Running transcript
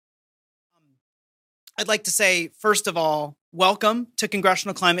I'd like to say, first of all, welcome to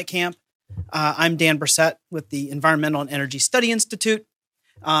Congressional Climate Camp. I'm Dan Brissett with the Environmental and Energy Study Institute.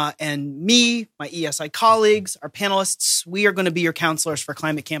 And me, my ESI colleagues, our panelists, we are going to be your counselors for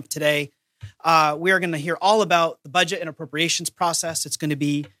Climate Camp today. We are going to hear all about the budget and appropriations process. It's going to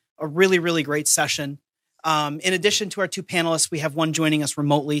be a really, really great session. In addition to our two panelists, we have one joining us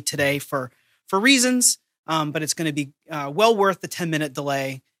remotely today for reasons, but it's going to be well worth the 10-minute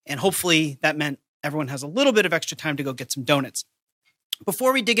delay. And hopefully that meant everyone has a little bit of extra time to go get some donuts.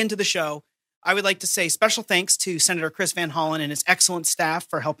 Before we dig into the show, I would like to say special thanks to Senator Chris Van Hollen and his excellent staff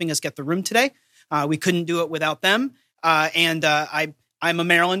for helping us get the room today. We couldn't do it without them. I'm a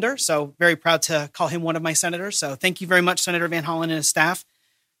Marylander, so very proud to call him one of my senators. So thank you very much, Senator Van Hollen and his staff.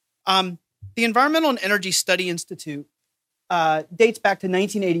 The Environmental and Energy Study Institute dates back to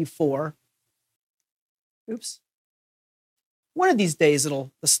 1984. Oops. One of these days,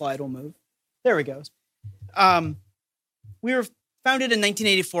 the slide will move. There we go. We were founded in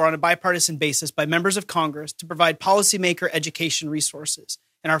 1984 on a bipartisan basis by members of Congress to provide policymaker education resources.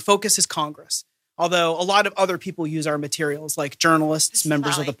 And our focus is Congress. Although a lot of other people use our materials, like journalists,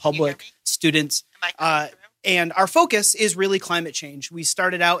 members of the public, students. And our focus is really climate change. We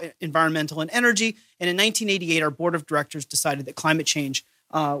started out in environmental and energy. And in 1988, our board of directors decided that climate change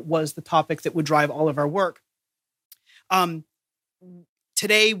was the topic that would drive all of our work.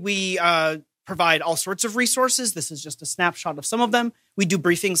 Today, we provide all sorts of resources. This is just a snapshot of some of them. We do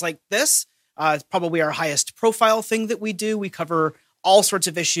briefings like this. It's probably our highest profile thing that we do. We cover all sorts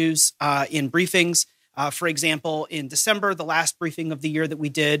of issues in briefings. For example, in December, the last briefing of the year that we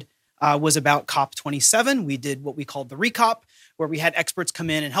did was about COP27. We did what we called the recop, where we had experts come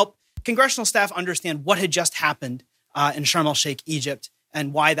in and help congressional staff understand what had just happened in Sharm el-Sheikh, Egypt,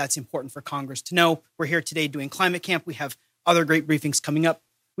 and why that's important for Congress to know. We're here today doing Climate Camp. We have other great briefings coming up.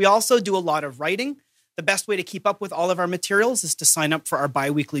 We also do a lot of writing. The best way to keep up with all of our materials is to sign up for our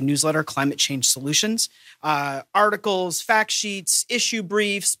biweekly newsletter, Climate Change Solutions. Articles, fact sheets, issue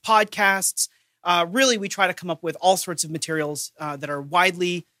briefs, podcasts. Really, we try to come up with all sorts of materials that are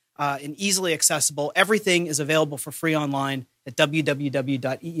widely and easily accessible. Everything is available for free online at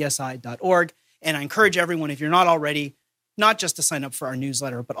www.eesi.org. And I encourage everyone, if you're not already, not just to sign up for our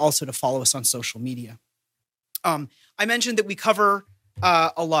newsletter, but also to follow us on social media. I mentioned that we cover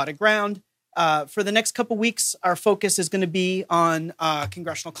a lot of ground. For the next couple weeks, our focus is going to be on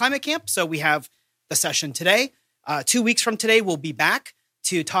Congressional Climate Camp. So we have the session today. 2 weeks from today, we'll be back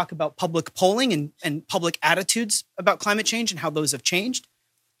to talk about public polling and public attitudes about climate change and how those have changed.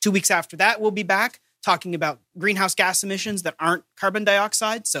 2 weeks after that, we'll be back talking about greenhouse gas emissions that aren't carbon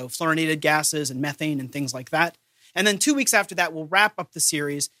dioxide, so fluorinated gases and methane and things like that. And then 2 weeks after that, we'll wrap up the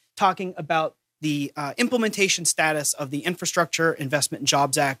series talking about the implementation status of the Infrastructure Investment and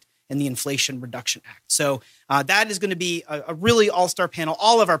Jobs Act and the Inflation Reduction Act. So that is going to be a really all-star panel.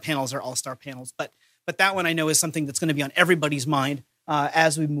 All of our panels are all-star panels, but that one I know is something that's going to be on everybody's mind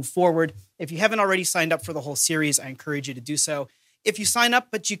as we move forward. If you haven't already signed up for the whole series, I encourage you to do so. If you sign up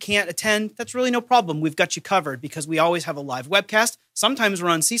but you can't attend, that's really no problem. We've got you covered because we always have a live webcast. Sometimes we're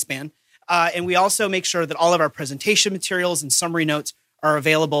on C-SPAN. And we also make sure that all of our presentation materials and summary notes are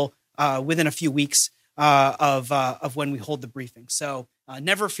available within a few weeks of when we hold the briefing. So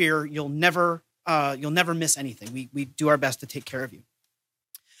never fear, you'll never miss anything. We do our best to take care of you.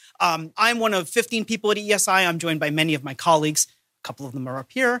 I'm one of 15 people at ESI. I'm joined by many of my colleagues. A couple of them are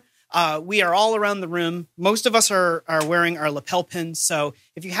up here. We are all around the room. Most of us are wearing our lapel pins. So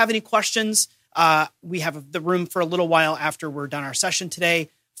if you have any questions, we have the room for a little while after we're done our session today.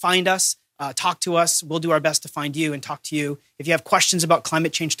 Find us. Talk to us. We'll do our best to find you and talk to you. If you have questions about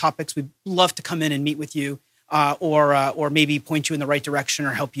climate change topics, we'd love to come in and meet with you, or maybe point you in the right direction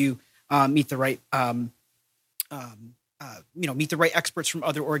or help you meet the right meet the right experts from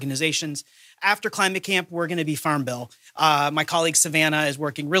other organizations. After Climate Camp, we're going to be Farm Bill. My colleague Savannah is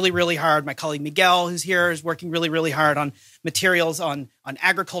working really, really hard. My colleague Miguel, who's here, is working really, really hard on materials on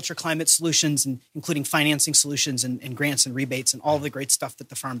agriculture climate solutions, and including financing solutions and grants and rebates and all the great stuff that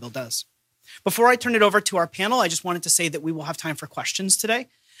the Farm Bill does. Before I turn it over to our panel, I just wanted to say that we will have time for questions today.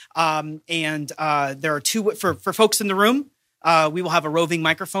 There are two for folks in the room. We will have a roving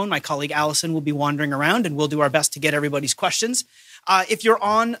microphone. My colleague Allison will be wandering around, and we'll do our best to get everybody's questions. If you're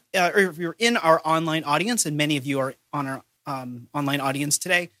or if you're in our online audience, and many of you are on our online audience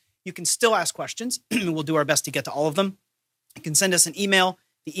today, you can still ask questions. We'll do our best to get to all of them. You can send us an email.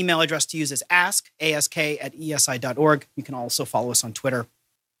 The email address to use is ask@esi.org. You can also follow us on Twitter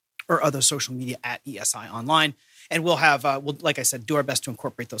or other social media at ESI Online. And we'll have, like I said, do our best to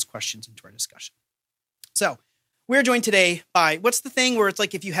incorporate those questions into our discussion. So We're joined today by, what's the thing where it's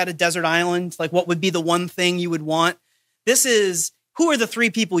like if you had a desert island, like what would be the one thing you would want? This is, who are the three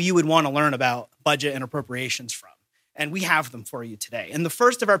people you would want to learn about budget and appropriations from? And we have them for you today. And the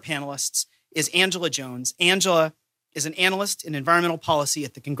first of our panelists is Angela Jones. Angela is an analyst in environmental policy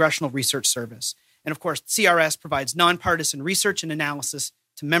at the Congressional Research Service. And of course, CRS provides nonpartisan research and analysis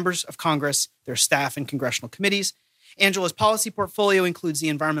to members of Congress, their staff, and congressional committees. Angela's policy portfolio includes the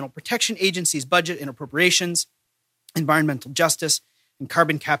Environmental Protection Agency's budget and appropriations, environmental justice, and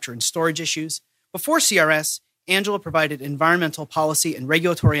carbon capture and storage issues. Before CRS, Angela provided environmental policy and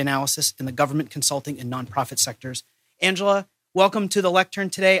regulatory analysis in the government, consulting, and nonprofit sectors. Angela, welcome to the lectern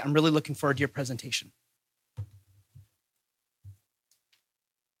today. I'm really looking forward to your presentation.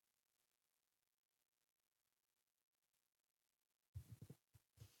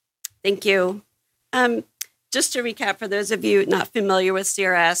 Thank you. Just to recap, for those of you not familiar with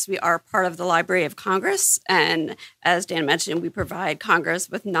CRS, we are part of the Library of Congress. And as Dan mentioned, we provide Congress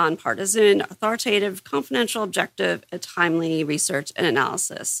with nonpartisan, authoritative, confidential, objective, and timely research and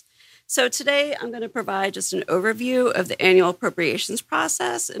analysis. So today I'm going to provide just an overview of the annual appropriations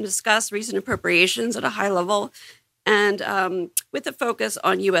process and discuss recent appropriations at a high level and with a focus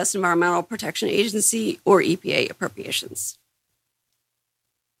on U.S. Environmental Protection Agency or EPA appropriations.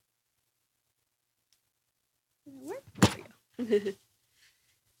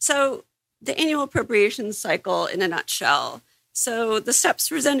 So the annual appropriations cycle in a nutshell. So the steps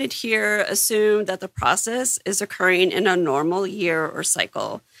presented here assume that the process is occurring in a normal year or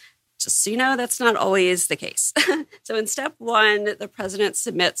cycle. Just so you know, that's not always the case. So in step one, the president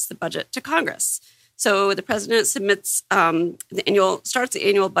submits the budget to Congress. So the president submits starts the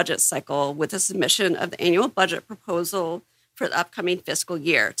annual budget cycle with a submission of the annual budget proposal for the upcoming fiscal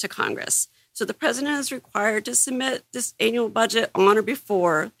year to Congress. So the president is required to submit this annual budget on or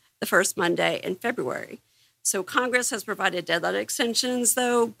before the first Monday in February. So Congress has provided deadline extensions,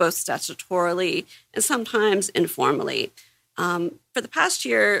 though, both statutorily and sometimes informally. For the past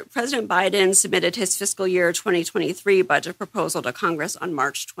year, President Biden submitted his fiscal year 2023 budget proposal to Congress on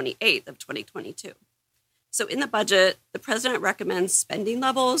March 28th of 2022. So in the budget, the president recommends spending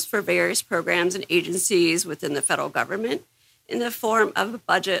levels for various programs and agencies within the federal government in the form of a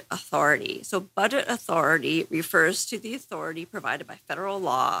budget authority. So budget authority refers to the authority provided by federal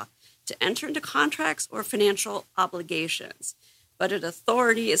law to enter into contracts or financial obligations. Budget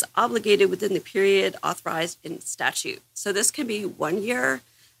authority is obligated within the period authorized in statute. So this can be 1 year,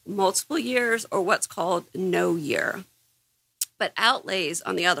 multiple years, or what's called no year. But outlays,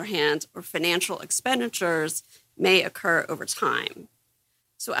 on the other hand, or financial expenditures may occur over time.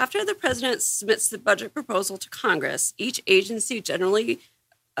 So after the president submits the budget proposal to Congress, each agency generally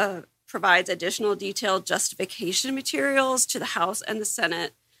provides additional detailed justification materials to the House and the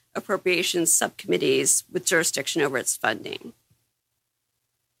Senate appropriations subcommittees with jurisdiction over its funding.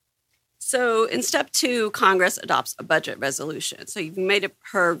 So in step two, Congress adopts a budget resolution. So you may have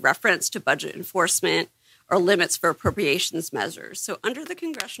heard reference to budget enforcement or limits for appropriations measures. So under the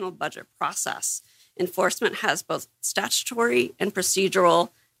congressional budget process, enforcement has both statutory and procedural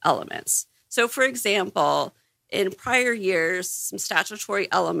elements. So, for example, in prior years, some statutory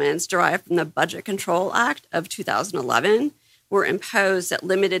elements derived from the Budget Control Act of 2011 were imposed that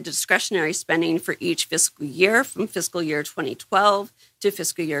limited discretionary spending for each fiscal year from fiscal year 2012 to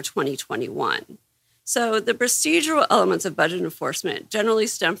fiscal year 2021. So the procedural elements of budget enforcement generally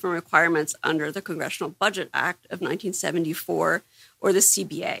stem from requirements under the Congressional Budget Act of 1974 or the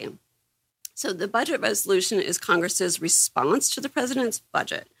CBA. So the budget resolution is Congress's response to the president's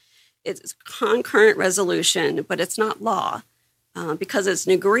budget. It's a concurrent resolution, but it's not law because it's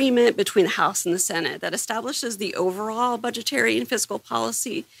an agreement between the House and the Senate that establishes the overall budgetary and fiscal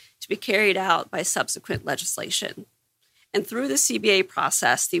policy to be carried out by subsequent legislation. And through the CBA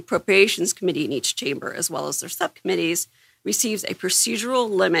process, the Appropriations Committee in each chamber, as well as their subcommittees, receives a procedural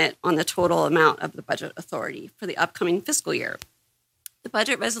limit on the total amount of the budget authority for the upcoming fiscal year. The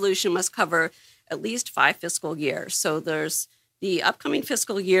budget resolution must cover at least 5 fiscal years. So there's the upcoming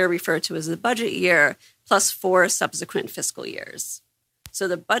fiscal year referred to as the budget year plus 4 subsequent fiscal years. So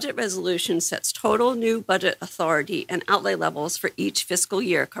the budget resolution sets total new budget authority and outlay levels for each fiscal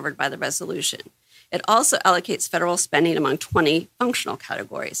year covered by the resolution. It also allocates federal spending among 20 functional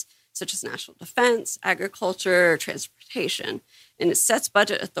categories, such as national defense, agriculture, transportation, and it sets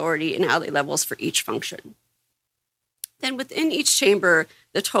budget authority and outlay levels for each function. Then within each chamber,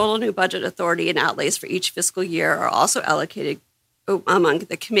 the total new budget authority and outlays for each fiscal year are also allocated among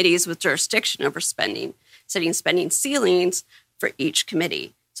the committees with jurisdiction over spending, setting spending ceilings for each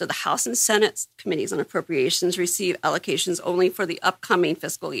committee. So the House and Senate committees on appropriations receive allocations only for the upcoming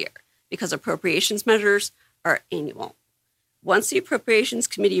fiscal year because appropriations measures are annual. Once the Appropriations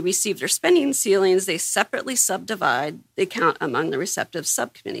Committee receives their spending ceilings, they separately subdivide the account among the receptive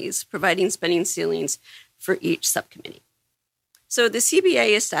subcommittees, providing spending ceilings for each subcommittee. So the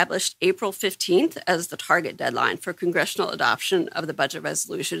CBA established April 15th as the target deadline for congressional adoption of the budget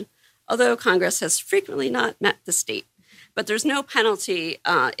resolution, although Congress has frequently not met this date. But there's no penalty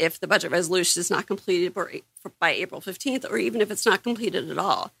if the budget resolution is not completed by April 15th, or even if it's not completed at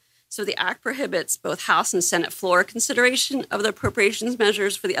all. So the Act prohibits both House and Senate floor consideration of the appropriations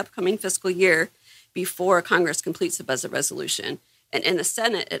measures for the upcoming fiscal year before Congress completes the budget resolution. And in the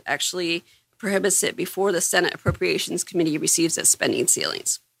Senate, it actually prohibits it before the Senate Appropriations Committee receives its spending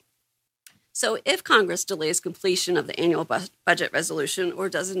ceilings. So if Congress delays completion of the annual budget resolution or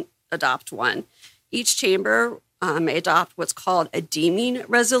doesn't adopt one, each chamber may adopt what's called a deeming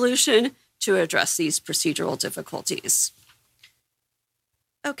resolution to address these procedural difficulties.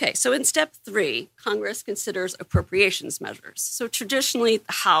 Okay, so in step 3, Congress considers appropriations measures. So traditionally,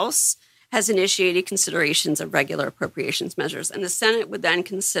 the House has initiated considerations of regular appropriations measures, and the Senate would then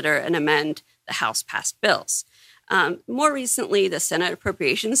consider and amend the House-passed bills. More recently, the Senate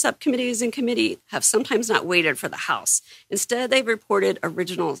Appropriations Subcommittees and Committee have sometimes not waited for the House. Instead, they've reported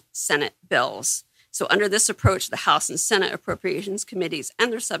original Senate bills. So under this approach, the House and Senate Appropriations Committees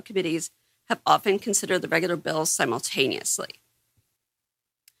and their subcommittees have often considered the regular bills simultaneously.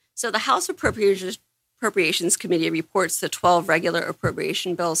 So the House Appropriations Committee reports the 12 regular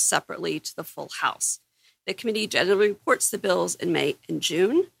appropriation bills separately to the full House. The committee generally reports the bills in May and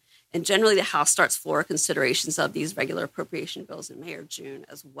June, and generally the House starts floor considerations of these regular appropriation bills in May or June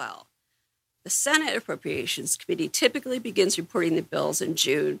as well. The Senate Appropriations Committee typically begins reporting the bills in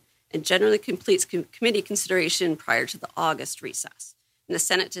June and generally completes committee consideration prior to the August recess. And the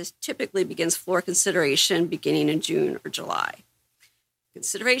Senate typically begins floor consideration beginning in June or July.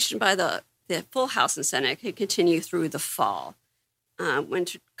 Consideration by the full House and Senate can continue through the fall. When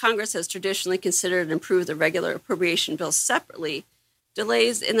Congress has traditionally considered and approved the regular appropriation bills separately,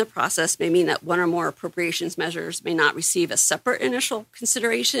 delays in the process may mean that one or more appropriations measures may not receive a separate initial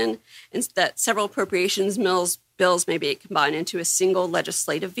consideration, and that several appropriations bills may be combined into a single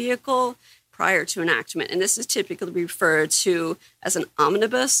legislative vehicle prior to enactment. And this is typically referred to as an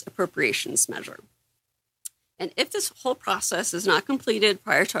omnibus appropriations measure. And if this whole process is not completed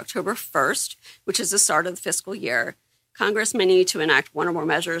prior to October 1st, which is the start of the fiscal year, Congress may need to enact one or more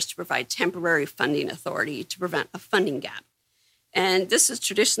measures to provide temporary funding authority to prevent a funding gap. And this has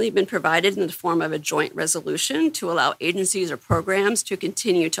traditionally been provided in the form of a joint resolution to allow agencies or programs to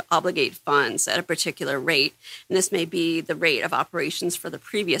continue to obligate funds at a particular rate. And this may be the rate of operations for the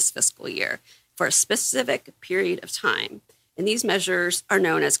previous fiscal year for a specific period of time. And these measures are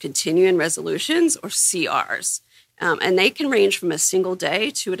known as continuing resolutions, or CRs. And they can range from a single day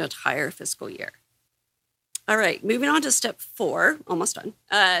to an entire fiscal year. All right, moving on to step 4, almost done.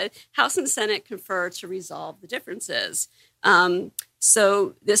 House and Senate confer to resolve the differences.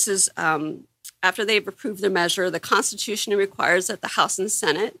 So this is after they've approved the measure, the Constitution requires that the House and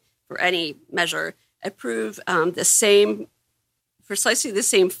Senate, for any measure, approve precisely the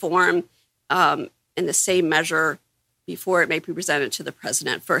same form and the same measure before it may be presented to the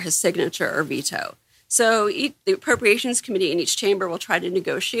president for his signature or veto. So the Appropriations Committee in each chamber will try to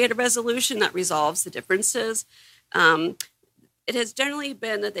negotiate a resolution that resolves the differences. It has generally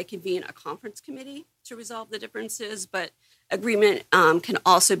been that they convene a conference committee to resolve the differences, but agreement can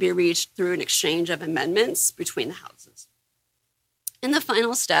also be reached through an exchange of amendments between the houses. In the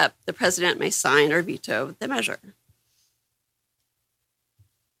final step, the president may sign or veto the measure.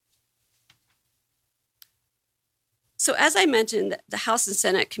 So as I mentioned, the House and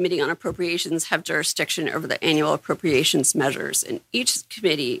Senate Committee on Appropriations have jurisdiction over the annual appropriations measures, and each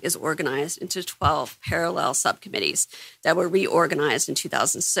committee is organized into 12 parallel subcommittees that were reorganized in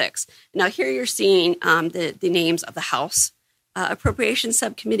 2006. Now here you're seeing the names of the House appropriations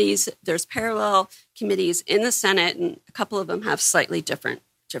subcommittees. There's parallel committees in the Senate, and a couple of them have slightly different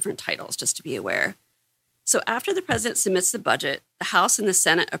titles, just to be aware. So after the president submits the budget, the House and the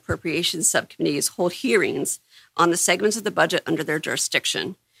Senate appropriations subcommittees hold hearings on the segments of the budget under their jurisdiction.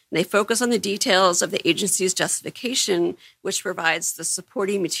 And they focus on the details of the agency's justification, which provides the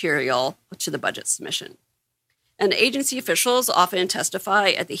supporting material to the budget submission. And agency officials often testify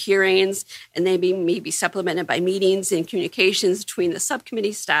at the hearings, and they may be supplemented by meetings and communications between the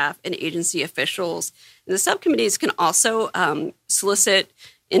subcommittee staff and agency officials. And the subcommittees can also solicit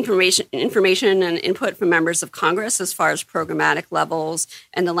information and input from members of Congress as far as programmatic levels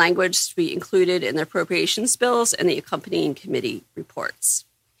and the language to be included in the appropriations bills and the accompanying committee reports.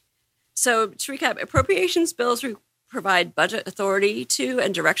 So to recap, appropriations bills provide budget authority to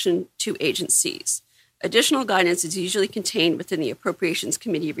and direction to agencies. Additional guidance is usually contained within the Appropriations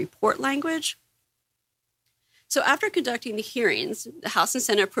Committee report language. So after conducting the hearings, the House and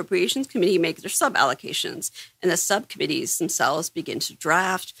Senate Appropriations Committee make their sub-allocations, and the subcommittees themselves begin to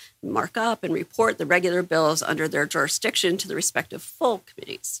draft, mark up, and report the regular bills under their jurisdiction to the respective full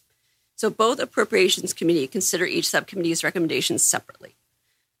committees. So both Appropriations Committee consider each subcommittee's recommendations separately.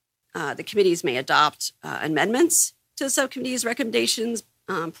 The committees may adopt amendments to the subcommittee's recommendations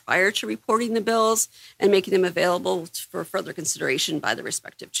prior to reporting the bills and making them available for further consideration by the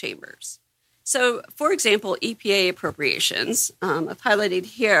respective chambers. So, for example, EPA appropriations, I've highlighted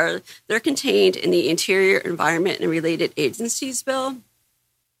here, they're contained in the Interior, Environment, and Related Agencies bill.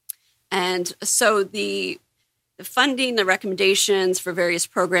 And so the funding, the recommendations for various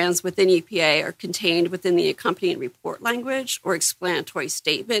programs within EPA are contained within the accompanying report language or explanatory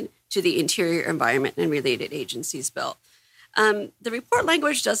statement to the Interior, Environment, and Related Agencies bill. The report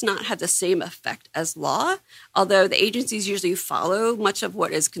language does not have the same effect as law, although the agencies usually follow much of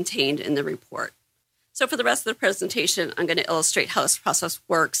what is contained in the report. So for the rest of the presentation, I'm going to illustrate how this process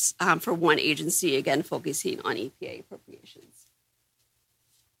works for one agency, again, focusing on EPA appropriations.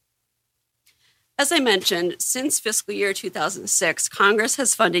 As I mentioned, since fiscal year 2006, Congress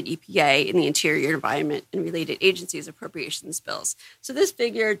has funded EPA in the Interior, Environment, and Related Agencies appropriations bills. So this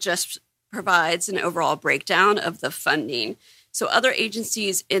figure just provides an overall breakdown of the funding. So other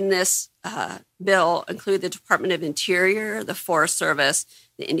agencies in this bill include the Department of Interior, the Forest Service,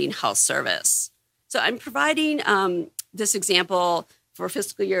 the Indian Health Service. So I'm providing this example for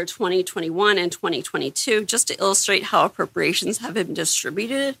fiscal year 2021 and 2022 just to illustrate how appropriations have been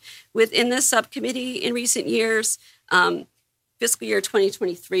distributed within this subcommittee in recent years. Fiscal year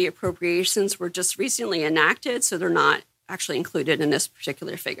 2023 appropriations were just recently enacted, so they're not actually included in this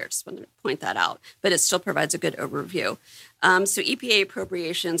particular figure. Just wanted to point that out, but it still provides a good overview. So EPA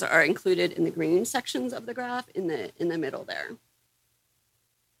appropriations are included in the green sections of the graph in the middle there.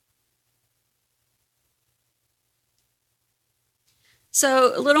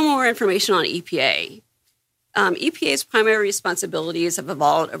 So a little more information on EPA. EPA's primary responsibilities have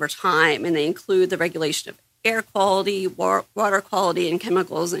evolved over time, and they include the regulation of air quality, water quality, and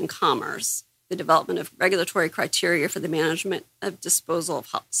chemicals in commerce, the development of regulatory criteria for the management of disposal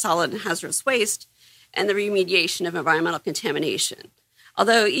of solid and hazardous waste, and the remediation of environmental contamination.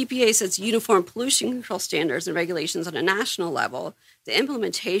 Although EPA sets uniform pollution control standards and regulations on a national level, the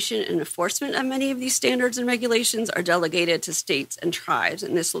implementation and enforcement of many of these standards and regulations are delegated to states and tribes,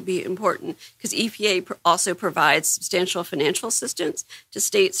 and this will be important because EPA also provides substantial financial assistance to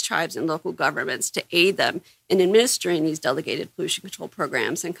states, tribes, and local governments to aid them in administering these delegated pollution control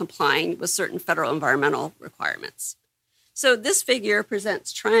programs and complying with certain federal environmental requirements. So this figure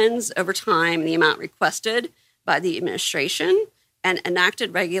presents trends over time in the amount requested by the administration and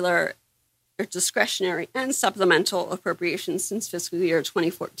enacted regular or discretionary and supplemental appropriations since fiscal year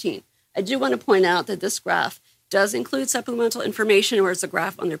 2014. I do want to point out that this graph does include supplemental information, whereas the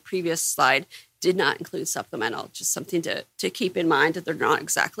graph on the previous slide did not include supplemental. Just something to keep in mind that they're not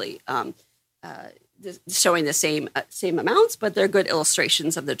exactly showing the same amounts, but they're good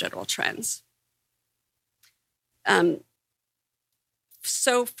illustrations of the general trends.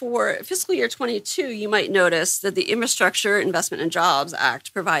 So for fiscal year 22, you might notice that the Infrastructure Investment and Jobs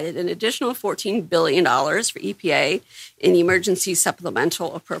Act provided an additional $14 billion for EPA in emergency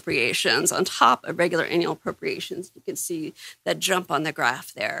supplemental appropriations on top of regular annual appropriations. You can see that jump on the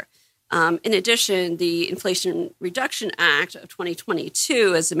graph there. In addition, the Inflation Reduction Act of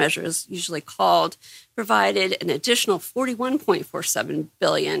 2022, as the measure is usually called, provided an additional $41.47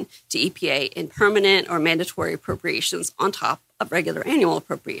 billion to EPA in permanent or mandatory appropriations on top of regular annual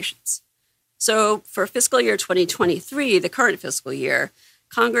appropriations. So for fiscal year 2023, the current fiscal year,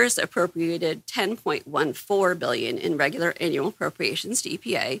 Congress appropriated $10.14 billion in regular annual appropriations to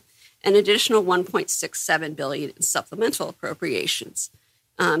EPA, an additional $1.67 billion in supplemental appropriations.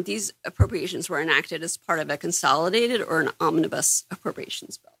 These appropriations were enacted as part of a consolidated or an omnibus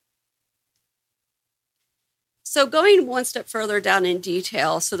appropriations bill. So going one step further down in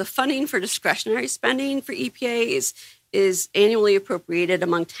detail, so the funding for discretionary spending for EPA is annually appropriated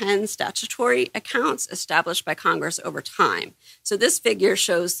among 10 statutory accounts established by Congress over time. So this figure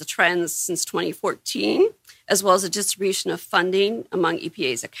shows the trends since 2014, as well as a distribution of funding among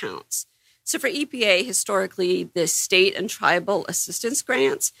EPA's accounts. So for EPA, historically, the state and tribal assistance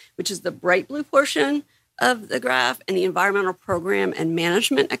grants, which is the bright blue portion of the graph, and the environmental program and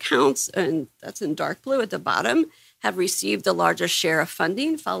management accounts, and that's in dark blue at the bottom, have received the largest share of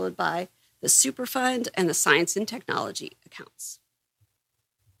funding, followed by the Superfund and the science and technology accounts.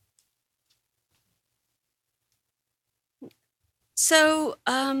 So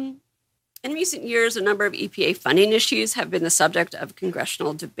In recent years, a number of EPA funding issues have been the subject of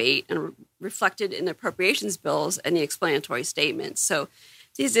congressional debate and reflected in the appropriations bills and the explanatory statements. So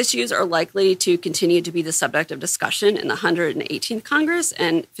these issues are likely to continue to be the subject of discussion in the 118th Congress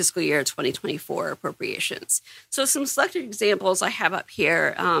and fiscal year 2024 appropriations. So some selected examples I have up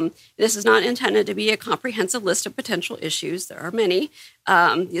here. This is not intended to be a comprehensive list of potential issues. There are many.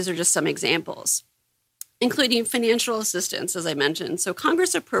 These are just some examples, including financial assistance, as I mentioned. So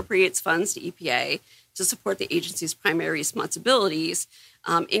Congress appropriates funds to EPA to support the agency's primary responsibilities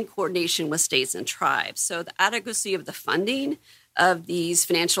in coordination with states and tribes. So the adequacy of the funding of these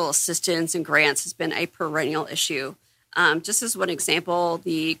financial assistance and grants has been a perennial issue. Just as one example,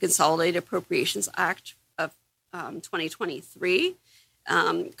 the Consolidated Appropriations Act of 2023,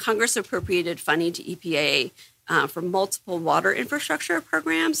 Congress appropriated funding to EPA for multiple water infrastructure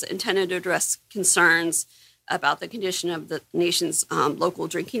programs intended to address concerns about the condition of the nation's local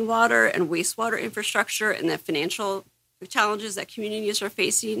drinking water and wastewater infrastructure and the financial challenges that communities are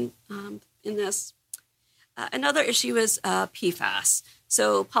facing in this. Another issue is PFAS.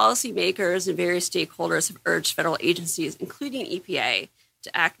 So policymakers and various stakeholders have urged federal agencies, including EPA,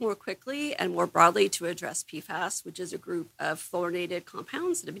 to act more quickly and more broadly to address PFAS, which is a group of fluorinated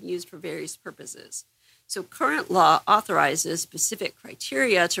compounds that have been used for various purposes. So current law authorizes specific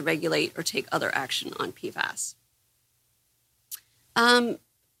criteria to regulate or take other action on PFAS.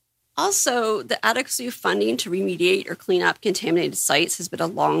 Also, the adequacy of funding to remediate or clean up contaminated sites has been a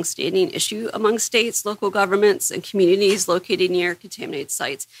long-standing issue among states, local governments, and communities located near contaminated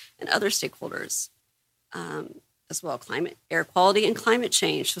sites and other stakeholders, as well as air quality and climate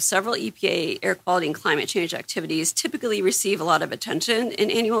change. So several EPA air quality and climate change activities typically receive a lot of attention in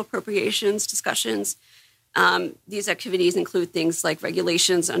annual appropriations discussions. These activities include things like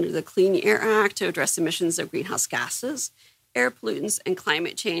regulations under the Clean Air Act to address emissions of greenhouse gases, air pollutants, and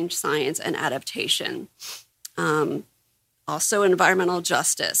climate change science and adaptation. Also, environmental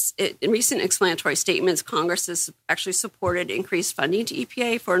justice. In recent explanatory statements, Congress has actually supported increased funding to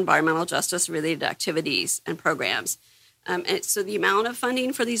EPA for environmental justice-related activities and programs. And so the amount of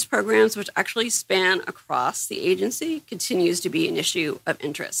funding for these programs, which actually span across the agency, continues to be an issue of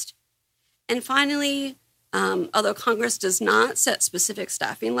interest. And finally, although Congress does not set specific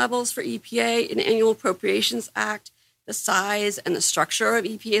staffing levels for EPA in the Annual Appropriations Act, the size and the structure of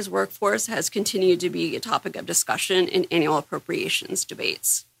EPA's workforce has continued to be a topic of discussion in annual appropriations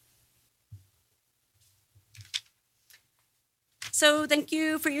debates. So thank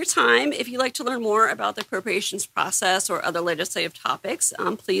you for your time. If you'd like to learn more about the appropriations process or other legislative topics,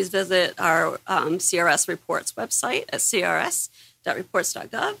 please visit our CRS Reports website at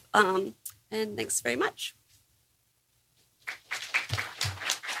crs.reports.gov. And thanks very much.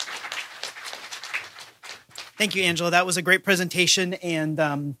 Thank you, Angela. That was a great presentation. And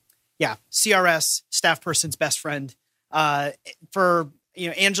CRS, staff person's best friend. Angela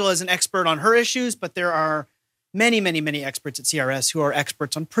is an expert on her issues, but there are many, many, many experts at CRS who are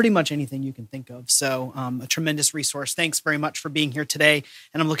experts on pretty much anything you can think of. So a tremendous resource. Thanks very much for being here today.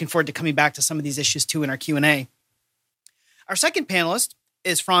 And I'm looking forward to coming back to some of these issues too in our Q&A. Our second panelist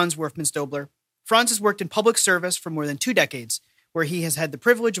is Franz Werfmann-Stobler. Franz has worked in public service for more than 2 decades, where he has had the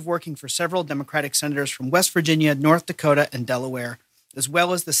privilege of working for several Democratic senators from West Virginia, North Dakota, and Delaware, as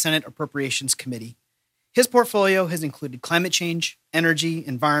well as the Senate Appropriations Committee. His portfolio has included climate change, energy,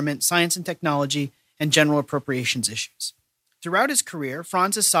 environment, science and technology, and general appropriations issues. Throughout his career,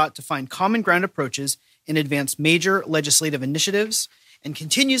 Franz has sought to find common ground approaches and advance major legislative initiatives, and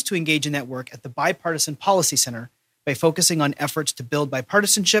continues to engage in that work at the Bipartisan Policy Center by focusing on efforts to build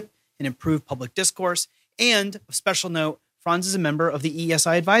bipartisanship and improve public discourse. And, of special note, Franz is a member of the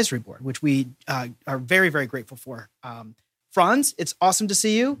ESI Advisory Board, which we are very, very grateful for. Franz, it's awesome to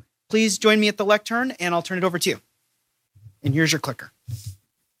see you. Please join me at the lectern, and I'll turn it over to you. And here's your clicker.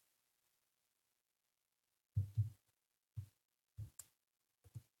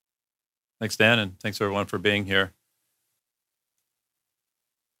 Thanks, Dan, and thanks everyone for being here.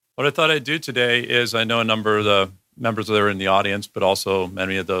 What I thought I'd do today is, I know a number of the members that are in the audience, but also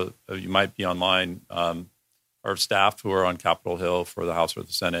many of you might be online, our staff who are on Capitol Hill for the House or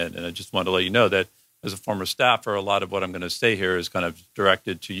the Senate. And I just wanted to let you know that as a former staffer, a lot of what I'm going to say here is kind of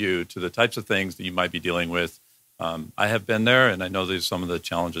directed to you, to the types of things that you might be dealing with. I have been there, and I know these are some of the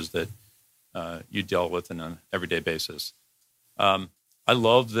challenges that you deal with on an everyday basis. I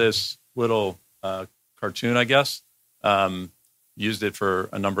love this little cartoon, I guess. Used it for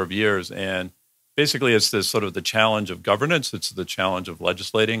a number of years. And basically, it's this sort of the challenge of governance. It's the challenge of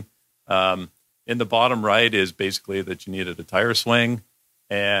legislating. In the bottom right is basically that you needed a tire swing.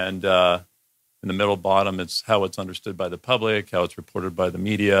 And in the middle bottom, it's how it's understood by the public, how it's reported by the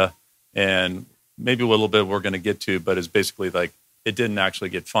media. and maybe a little bit we're going to get to, but is basically like it didn't actually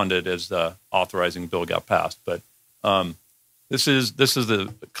get funded as the authorizing bill got passed. But this is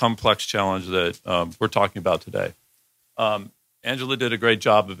the complex challenge that we're talking about today. Angela did a great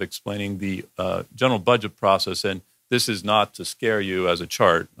job of explaining the general budget process, and this is not to scare you as a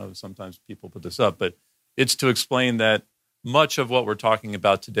chart. Sometimes people put this up, but it's to explain that much of what we're talking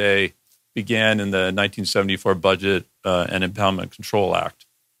about today began in the 1974 Budget and Impoundment Control Act.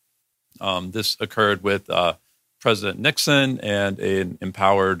 This occurred with President Nixon and an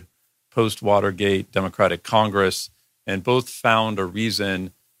empowered post-Watergate Democratic Congress, and both found a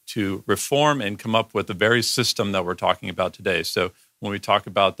reason to reform and come up with the very system that we're talking about today. So when we talk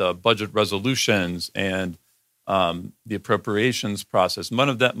about the budget resolutions and the appropriations process,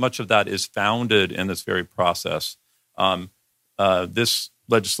 much of that is founded in this very process. This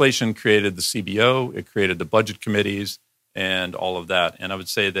legislation created the CBO, it created the budget committees, and all of that. And I would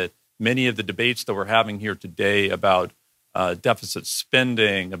say that many of the debates that we're having here today about deficit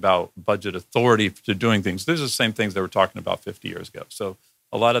spending, about budget authority to doing things, these are the same things that we're talking about 50 years ago. So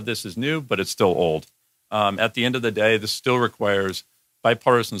a lot of this is new, but it's still old. At the end of the day, this still requires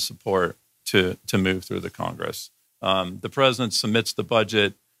bipartisan support to move through the Congress. The president submits the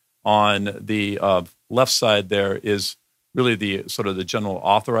budget. On the left side there is really the sort of the general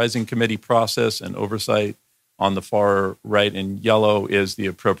authorizing committee process and oversight. On the far right in yellow is the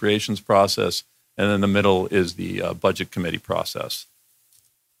appropriations process, and in the middle is the budget committee process.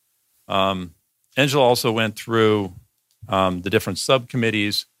 Angela also went through the different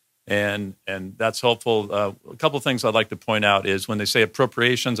subcommittees, and that's helpful. A couple of things I'd like to point out is when they say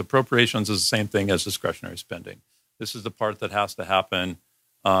appropriations is the same thing as discretionary spending. This is the part that has to happen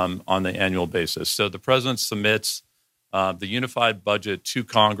on the annual basis. So the president submits the unified budget to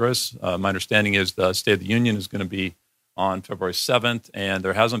Congress. My understanding is the State of the Union is going to be on February 7th, and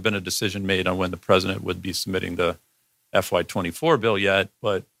there hasn't been a decision made on when the president would be submitting the FY24 bill yet,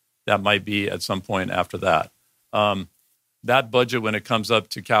 but that might be at some point after that. That budget, when it comes up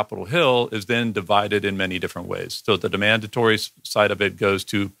to Capitol Hill, is then divided in many different ways. So the mandatory side of it goes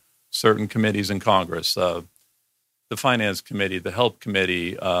to certain committees in Congress, the Finance Committee, the Health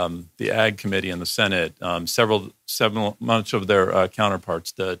Committee, the Ag Committee in the Senate, several much of their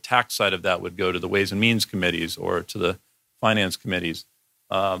counterparts. The tax side of that would go to the Ways and Means Committees or to the Finance Committees.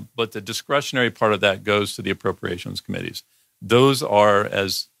 But the discretionary part of that goes to the Appropriations Committees. Those are,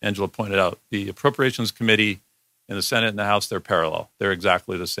 as Angela pointed out, the Appropriations Committee in the Senate and the House, they're parallel. They're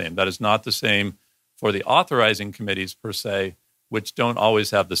exactly the same. That is not the same for the authorizing committees per se, which don't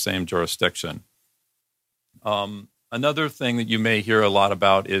always have the same jurisdiction. Another thing that you may hear a lot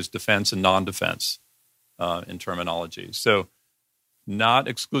about is defense and non-defense in terminology. So not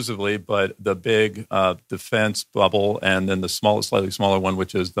exclusively, but the big defense bubble and then the slightly smaller one,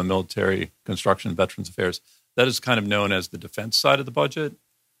 which is the military construction, Veterans Affairs, that is kind of known as the defense side of the budget.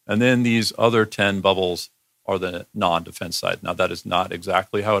 And then these other 10 bubbles are the non-defense side. Now, that is not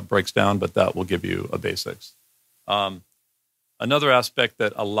exactly how it breaks down, but that will give you a basics. Another aspect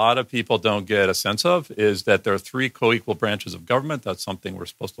that a lot of people don't get a sense of is that there are 3 co-equal branches of government. That's something we're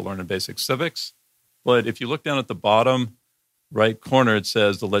supposed to learn in basic civics. But if you look down at the bottom right corner, it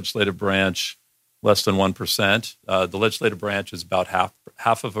says the legislative branch less than 1%. The legislative branch is about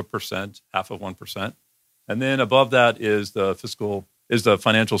half of 1%. And then above that is the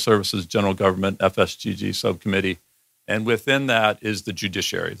Financial Services General Government, FSGG subcommittee. And within that is the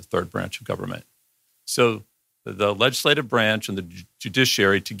judiciary, the third branch of government. So the legislative branch and the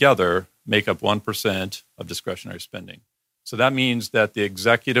judiciary together make up 1% of discretionary spending. So that means that the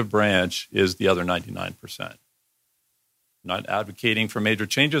executive branch is the other 99%. I'm not advocating for major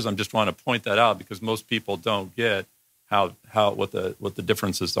changes. I just want to point that out because most people don't get what the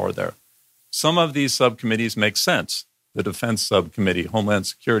differences are there. Some of these subcommittees make sense. The Defense Subcommittee, Homeland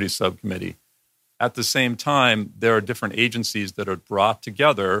Security Subcommittee. At the same time, there are different agencies that are brought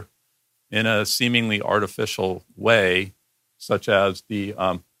together in a seemingly artificial way, such as the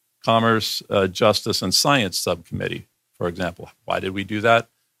Commerce, Justice, and Science Subcommittee, for example. Why did we do that?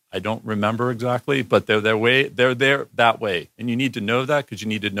 I don't remember exactly, but they're there that way. And you need to know that because you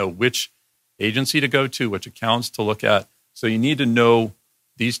need to know which agency to go to, which accounts to look at. So you need to know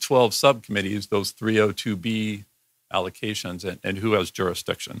these 12 subcommittees, those 302B allocations, and who has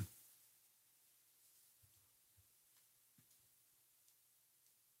jurisdiction.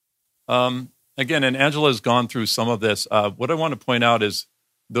 Again, and Angela has gone through some of this. What I want to point out is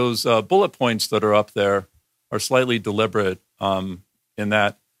those bullet points that are up there are slightly deliberate in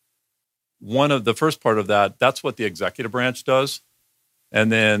that the first part of that's what the executive branch does. And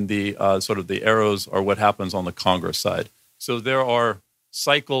then the sort of the arrows are what happens on the Congress side. So there are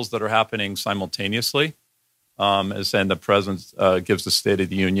cycles that are happening simultaneously. As and the president gives the State of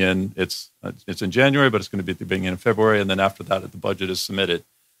the Union, it's in January, but it's going to be at the beginning of February, and then after that, the budget is submitted.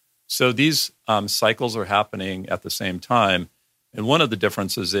 So these cycles are happening at the same time. And one of the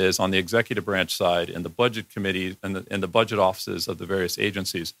differences is on the executive branch side, in the budget committee and the budget offices of the various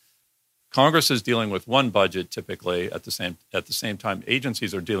agencies, Congress is dealing with one budget typically at the same time.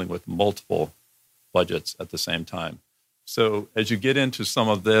 Agencies are dealing with multiple budgets at the same time. So as you get into some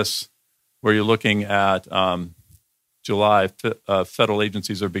of this, where you're looking at July, federal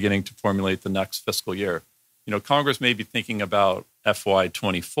agencies are beginning to formulate the next fiscal year. Congress may be thinking about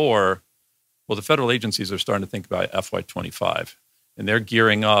FY24. Well, the federal agencies are starting to think about FY25, and they're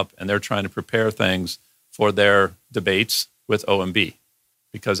gearing up and they're trying to prepare things for their debates with OMB,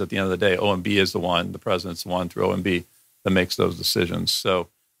 because at the end of the day, OMB is the president's the one through OMB that makes those decisions. So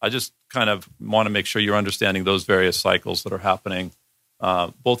I just kind of want to make sure you're understanding those various cycles that are happening,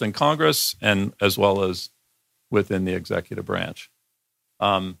 both in Congress and as well as within the executive branch.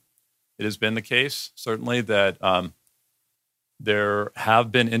 It has been the case, certainly, that there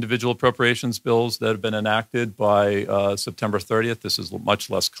have been individual appropriations bills that have been enacted by September 30th. This is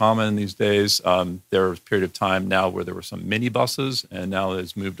much less common these days. There was a period of time now where there were some minibuses, and now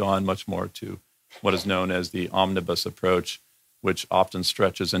it's moved on much more to what is known as the omnibus approach, which often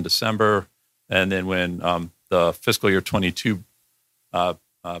stretches in December. And then when the fiscal year 22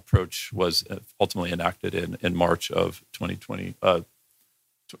 approach was ultimately enacted in March of 2020.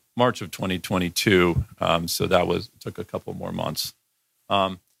 March of 2022, so that took a couple more months.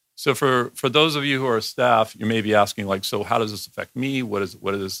 So for those of you who are staff, you may be asking, like, so how does this affect me? What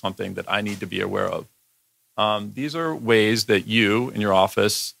is something that I need to be aware of? These are ways that you in your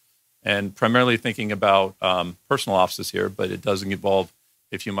office, and primarily thinking about personal offices here, but it does involve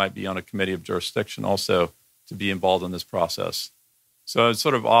if you might be on a committee of jurisdiction also, to be involved in this process. So I'd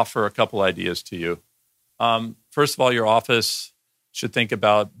sort of offer a couple ideas to you. First of all, your office should think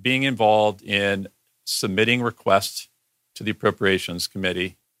about being involved in submitting requests to the Appropriations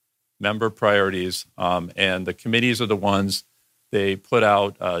Committee, member priorities, and the committees are the ones, they put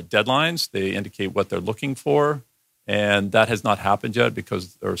out deadlines, they indicate what they're looking for, and that has not happened yet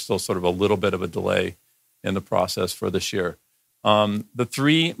because there's still sort of a little bit of a delay in the process for this year. The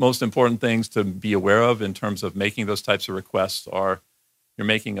three most important things to be aware of in terms of making those types of requests are you're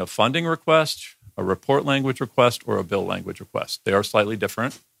making a funding request, a report language request, or a bill language request. They are slightly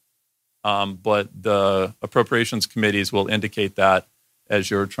different, but the appropriations committees will indicate that as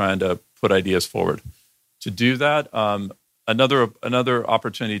you're trying to put ideas forward. To do that, another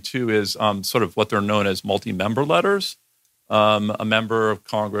opportunity too is sort of what they're known as multi-member letters. A member of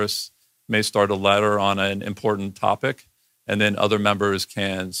Congress may start a letter on an important topic, and then other members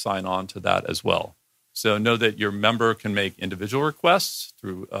can sign on to that as well. So know that your member can make individual requests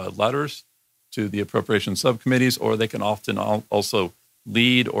through letters to the appropriation subcommittees, or they can often also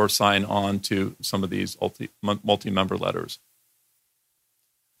lead or sign on to some of these multi-member letters.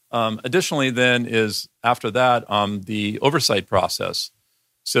 Additionally, then, is after that, the oversight process.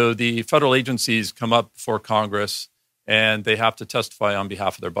 So the federal agencies come up before Congress, and they have to testify on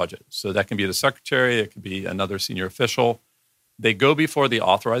behalf of their budget. So that can be the secretary, it could be another senior official. They go before the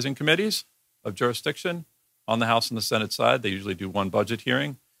authorizing committees of jurisdiction on the House and the Senate side. They usually do one budget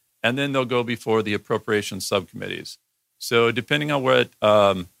hearing. And then they'll go before the appropriations subcommittees. So depending on what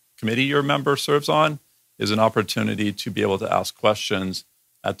committee your member serves on is an opportunity to be able to ask questions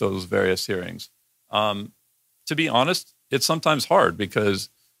at those various hearings. To be honest, it's sometimes hard because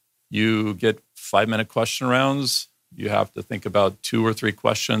you get 5-minute question rounds. You have to think about 2 or 3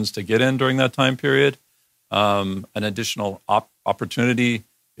 questions to get in during that time period. An additional opportunity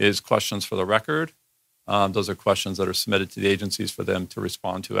is questions for the record. Those are questions that are submitted to the agencies for them to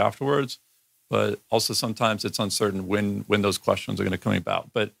respond to afterwards. But also sometimes it's uncertain when those questions are going to come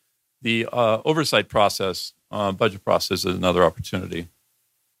about. But the oversight process, budget process, is another opportunity.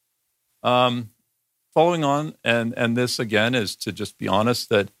 Following on, and this again is to just be honest,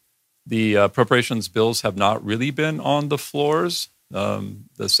 that the appropriations bills have not really been on the floors.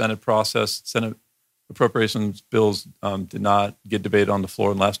 The Senate appropriations bills did not get debated on the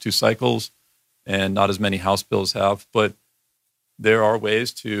floor in the last 2 cycles, and not as many House bills have. But there are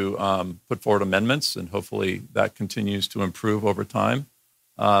ways to put forward amendments, and hopefully that continues to improve over time.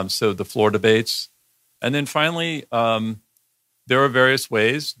 So the floor debates. And then finally, there are various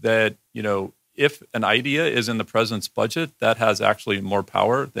ways that, if an idea is in the president's budget, that has actually more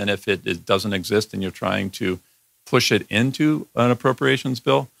power than if it doesn't exist and you're trying to push it into an appropriations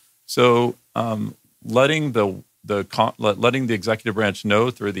bill. So letting the executive branch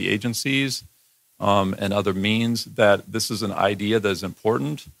know through the agencies and other means, that this is an idea that is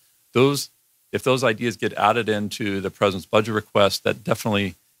important. If those ideas get added into the president's budget request, that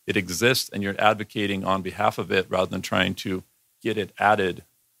definitely it exists, and you're advocating on behalf of it rather than trying to get it added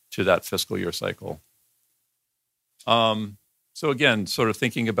to that fiscal year cycle. So again, sort of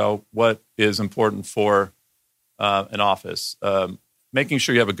thinking about what is important for an office, making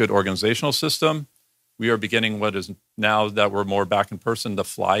sure you have a good organizational system. We are beginning what is, now that we're more back in person, the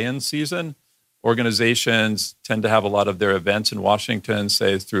fly-in season. Organizations tend to have a lot of their events in Washington,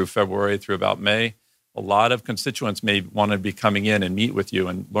 say through February through about May. A lot of constituents may want to be coming in and meet with you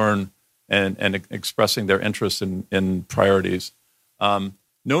and learn and expressing their interest in priorities.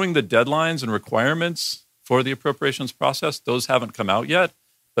 Knowing the deadlines and requirements for the appropriations process, those haven't come out yet,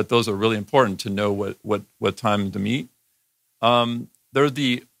 but those are really important to know what time to meet. There are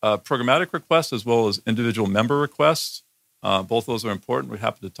the programmatic requests as well as individual member requests. Both those are important. We're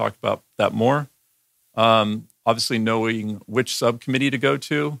happy to talk about that more. Obviously, knowing which subcommittee to go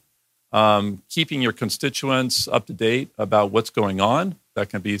to, keeping your constituents up to date about what's going on. That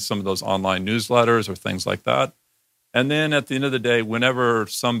can be some of those online newsletters or things like that. And then at the end of the day, whenever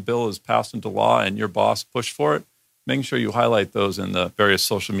some bill is passed into law and your boss pushed for it, making sure you highlight those in the various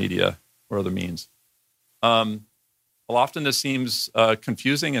social media or other means. Often this seems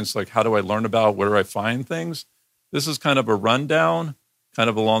confusing, and it's like, how do I learn about, where do I find things? This is kind of a rundown, kind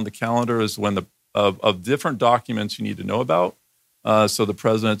of along the calendar is when of different documents you need to know about. So the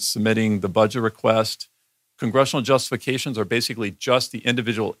president's submitting the budget request. Congressional justifications are basically just the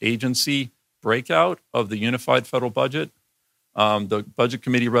individual agency breakout of the unified federal budget. The Budget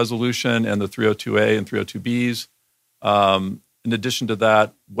Committee resolution and the 302A and 302Bs. In addition to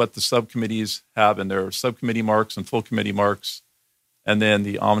that, what the subcommittees have in their subcommittee marks and full committee marks. And then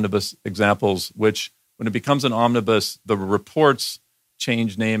the omnibus examples, which when it becomes an omnibus, the reports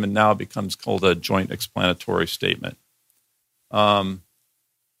change name and now becomes called a joint explanatory statement.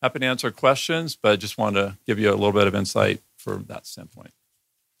 Happy to answer questions, but I just want to give you a little bit of insight from that standpoint.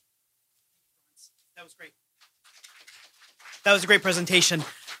 That was great. That was a great presentation.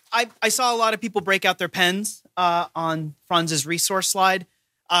 I saw a lot of people break out their pens on Franz's resource slide.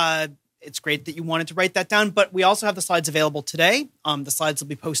 It's great that you wanted to write that down, but we also have the slides available today. The slides will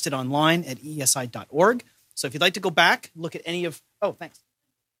be posted online at eesi.org. So if you'd like to go back, look at any of, thanks.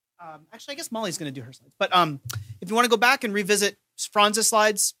 Actually, I guess Molly's going to do her slides. But if you want to go back and revisit Franz's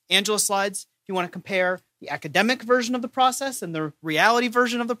slides, Angela's slides, if you want to compare the academic version of the process and the reality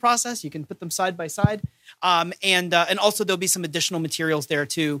version of the process, you can put them side by side. And also there'll be some additional materials there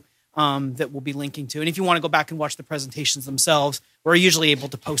too that we'll be linking to. And if you want to go back and watch the presentations themselves, we're usually able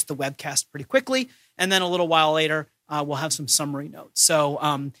to post the webcast pretty quickly. And then a little while later, we'll have some summary notes.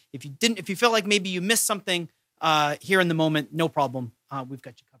 So if you feel like maybe you missed something here in the moment, no problem. We've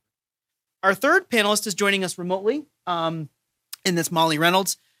got you covered. Our third panelist is joining us remotely, and that's Molly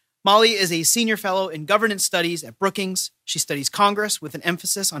Reynolds. Molly is a senior fellow in governance studies at Brookings. She studies Congress with an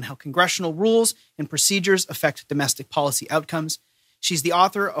emphasis on how congressional rules and procedures affect domestic policy outcomes. She's the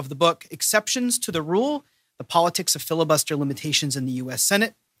author of the book Exceptions to the Rule: The Politics of Filibuster Limitations in the U.S.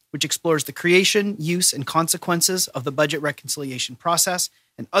 Senate, which explores the creation, use, and consequences of the budget reconciliation process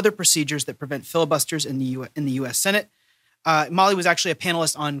and other procedures that prevent filibusters in the U.S. Senate. Molly was actually a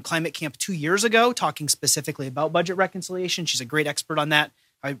panelist on Climate Camp 2 years ago, talking specifically about budget reconciliation. She's a great expert on that.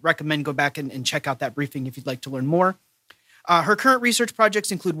 I recommend go back and check out that briefing if you'd like to learn more. Her current research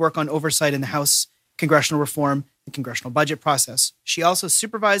projects include work on oversight in the House, congressional reform, and congressional budget process. She also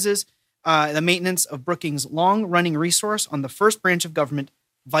supervises the maintenance of Brookings' long-running resource on the first branch of government,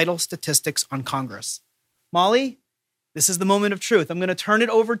 Vital Statistics on Congress. Molly, this is the moment of truth. I'm going to turn it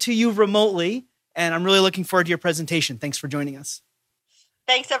over to you remotely, and I'm really looking forward to your presentation. Thanks for joining us.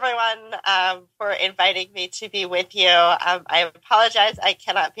 Thanks, everyone, for inviting me to be with you. I apologize I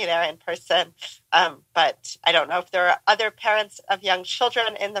cannot be there in person, but I don't know if there are other parents of young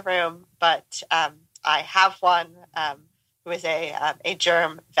children in the room, but I have one who is a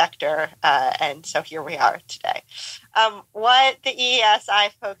germ vector, and so here we are today. What the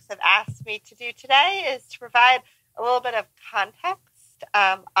EESI folks have asked me to do today is to provide a little bit of context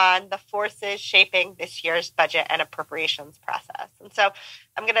on the forces shaping this year's budget and appropriations process. And so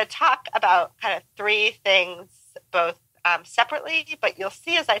I'm going to talk about kind of three things, both separately, but you'll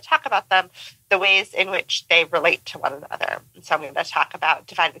see as I talk about them, the ways in which they relate to one another. And so I'm going to talk about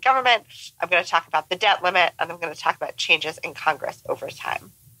divided government, I'm going to talk about the debt limit, and I'm going to talk about changes in Congress over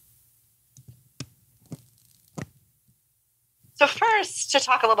time. So first, to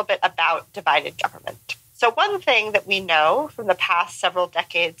talk a little bit about divided government. So one thing that we know from the past several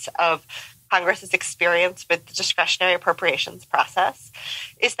decades of Congress's experience with the discretionary appropriations process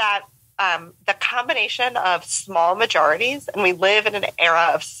is that the combination of small majorities, and we live in an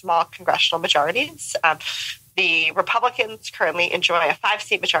era of small congressional majorities. The Republicans currently enjoy a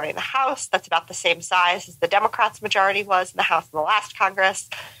 5-seat majority in the House. That's about the same size as the Democrats' majority was in the House in the last Congress.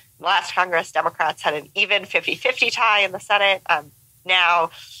 In the last Congress, Democrats had an even 50-50 tie in the Senate.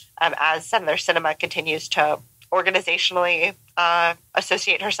 Now, as Senator Sinema continues to organizationally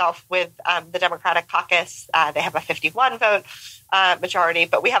associate herself with the Democratic caucus, they have a 51 vote majority,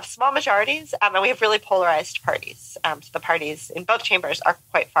 but we have small majorities and we have really polarized parties. So the parties in both chambers are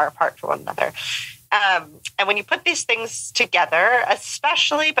quite far apart from one another. And when you put these things together,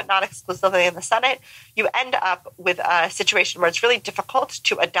 especially but not exclusively in the Senate, you end up with a situation where it's really difficult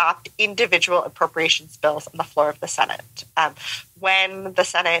to adopt individual appropriations bills on the floor of the Senate. When the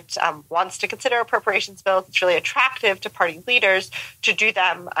Senate wants to consider appropriations bills, it's really attractive to party leaders to do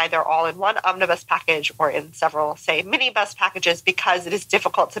them either all in one omnibus package or in several, say, minibus packages, because it is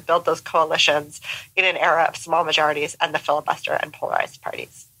difficult to build those coalitions in an era of small majorities and the filibuster and polarized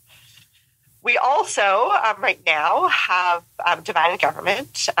parties. We also, right now, have divided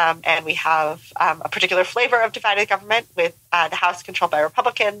government, and we have a particular flavor of divided government with the House controlled by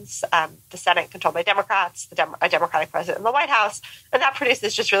Republicans, the Senate controlled by Democrats, a Democratic president in the White House, and that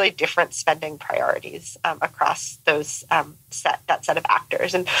produces just really different spending priorities across those that set of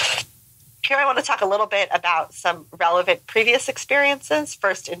actors. And here I want to talk a little bit about some relevant previous experiences.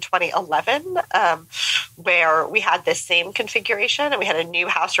 First, in 2011, where we had this same configuration and we had a new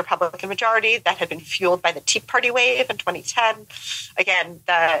House Republican majority that had been fueled by the Tea Party wave in 2010. Again,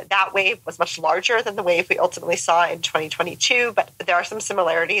 that wave was much larger than the wave we ultimately saw in 2022, but there are some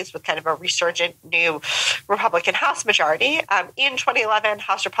similarities with kind of a resurgent new Republican House majority. In 2011,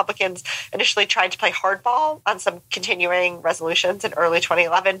 House Republicans initially tried to play hardball on some continuing resolutions in early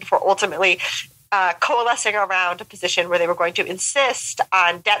 2011 before ultimately coalescing around a position where they were going to insist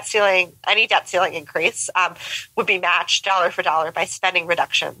on debt ceiling. Any debt ceiling increase would be matched dollar for dollar by spending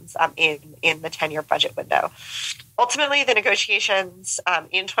reductions in the 10-year budget window. Ultimately, the negotiations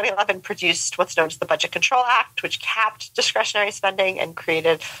in 2011 produced what's known as the Budget Control Act, which capped discretionary spending and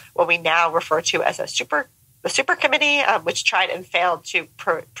created what we now refer to as the super committee, which tried and failed to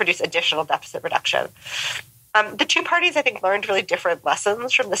produce additional deficit reduction. The two parties, I think, learned really different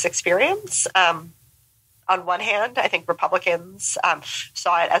lessons from this experience. On one hand, I think Republicans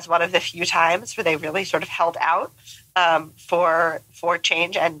saw it as one of the few times where they really sort of held out for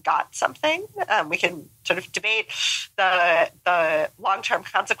change and got something. We can sort of debate the long-term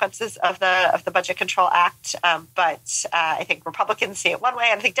consequences of the Budget Control Act, but I think Republicans see it one way,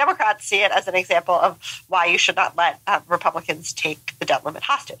 and I think Democrats see it as an example of why you should not let Republicans take the debt limit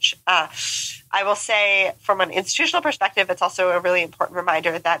hostage. I will say, from an institutional perspective, it's also a really important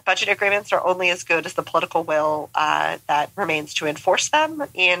reminder that budget agreements are only as good as the political will that remains to enforce them.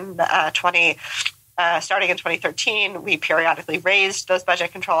 Starting in 2013, we periodically raised those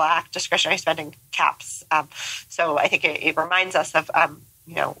Budget Control Act discretionary spending caps. So I think it reminds us of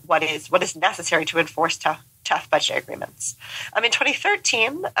what is necessary to enforce tough budget agreements. In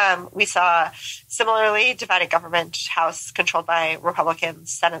 2013, we saw similarly divided government, House controlled by Republicans,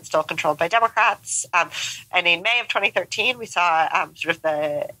 Senate still controlled by Democrats. And in May of 2013, we saw sort of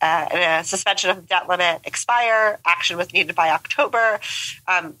the suspension of the debt limit expire. Action was needed by October.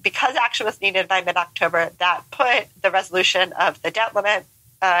 Because action was needed by mid-October, that put the resolution of the debt limit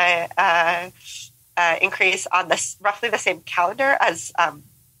increase on this roughly the same calendar as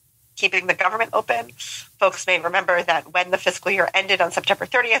keeping the government open. Folks may remember that when the fiscal year ended on September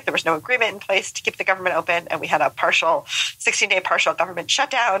 30th, there was no agreement in place to keep the government open, and we had a 16-day partial government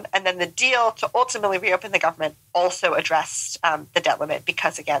shutdown. And then the deal to ultimately reopen the government also addressed the debt limit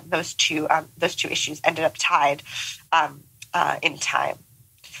because, again, those two issues ended up tied in time.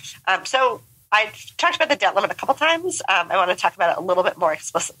 So I've talked about the debt limit a couple times. I want to talk about it a little bit more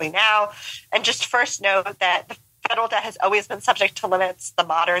explicitly now. And just first note that the federal debt has always been subject to limits. The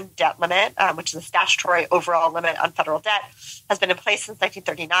modern debt limit, which is a statutory overall limit on federal debt, has been in place since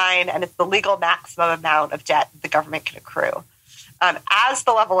 1939, and it's the legal maximum amount of debt the government can accrue. As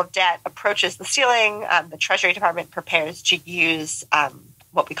the level of debt approaches the ceiling, the Treasury Department prepares to use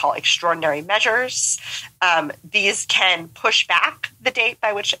what we call extraordinary measures. These can push back the date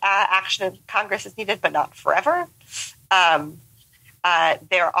by which action in Congress is needed, but not forever.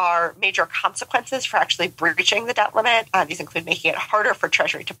 There are major consequences for actually breaching the debt limit. These include making it harder for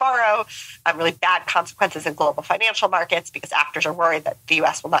Treasury to borrow, really bad consequences in global financial markets because actors are worried that the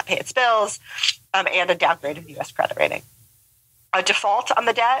U.S. will not pay its bills, and a downgrade of the U.S. credit rating. A default on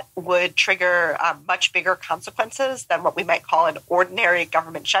the debt would trigger much bigger consequences than what we might call an ordinary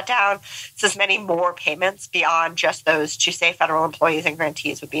government shutdown, since many more payments beyond just those to, say, federal employees and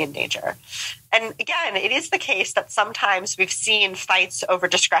grantees would be in danger. And again, it is the case that sometimes we've seen fights over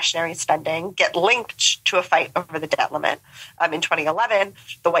discretionary spending get linked to a fight over the debt limit. In 2011,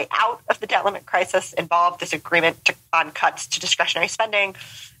 the way out of the debt limit crisis involved this agreement on cuts to discretionary spending.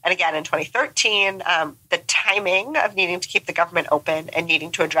 And again, in 2013, the timing of needing to keep the government open and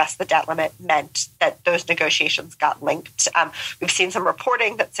needing to address the debt limit meant that those negotiations got linked. We've seen some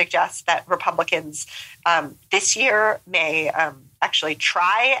reporting that suggests that Republicans this year may actually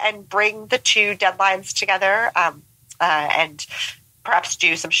try and bring the two deadlines together and perhaps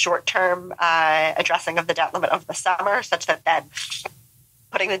do some short-term addressing of the debt limit over the summer, such that then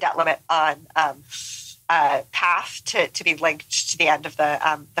putting the debt limit on path to be linked to the end of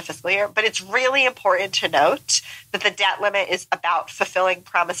the fiscal year. But it's really important to note that the debt limit is about fulfilling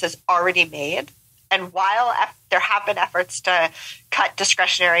promises already made. And while there have been efforts to cut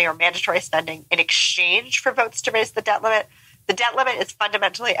discretionary or mandatory spending in exchange for votes to raise the debt limit is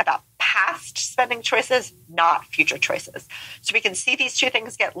fundamentally about past spending choices, not future choices. So we can see these two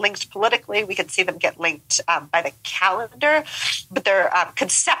things get linked politically. We can see them get linked by the calendar, but they're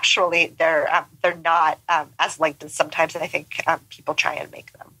conceptually they're not as linked as sometimes I think people try and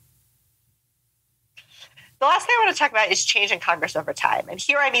make them. The last thing I want to talk about is change in Congress over time. And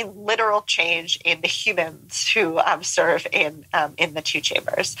here I mean literal change in the humans who serve in the two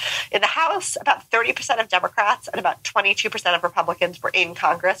chambers. In the House, about 30% of Democrats and about 22% of Republicans were in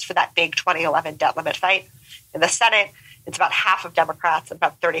Congress for that big 2011 debt limit fight. In the Senate, it's about half of Democrats and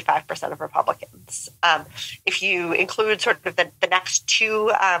about 35% of Republicans. If you include sort of the next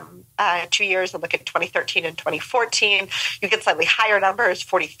 2 years and look at 2013 and 2014, you get slightly higher numbers.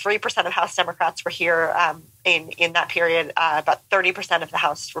 43% of House Democrats were here in that period, about 30% of the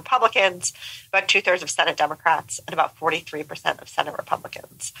House Republicans, about 2/3 of Senate Democrats, and about 43% of Senate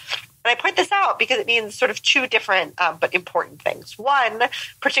Republicans. And I point this out because it means sort of two different but important things. One,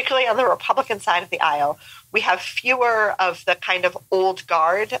 particularly on the Republican side of the aisle, we have fewer of the kind of old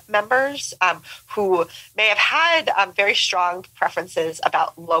guard members who may have had very strong preferences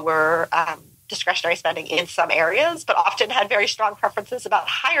about lower discretionary spending in some areas, but often had very strong preferences about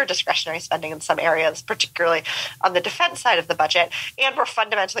higher discretionary spending in some areas, particularly on the defense side of the budget, and were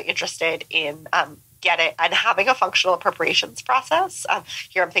fundamentally interested in and having a functional appropriations process.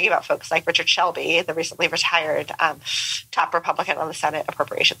 Here I'm thinking about folks like Richard Shelby, the recently retired top Republican on the Senate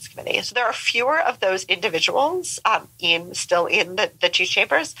Appropriations Committee. So there are fewer of those individuals still in the two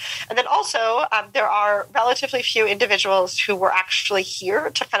chambers. And then also there are relatively few individuals who were actually here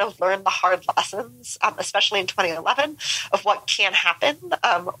to kind of learn the hard lessons, especially in 2011, of what can happen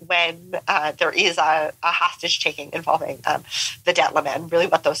when there is a hostage taking involving the debt limit and really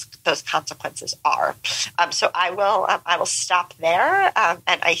what those consequences are. So I will stop there,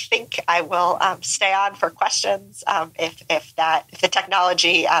 and I think I will stay on for questions if the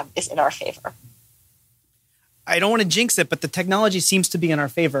technology is in our favor. I don't want to jinx it, but the technology seems to be in our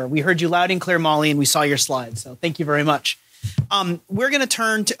favor. We heard you loud and clear, Molly, and we saw your slides. So thank you very much. We're going to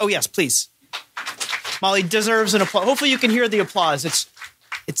turn to. Oh yes, please. Molly deserves an applause. Hopefully, you can hear the applause.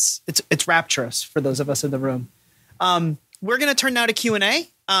 It's rapturous for those of us in the room. We're going to turn now to Q&A.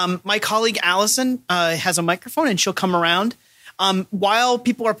 My colleague Allison has a microphone, and she'll come around. While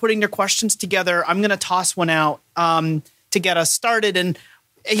people are putting their questions together, I'm going to toss one out to get us started. And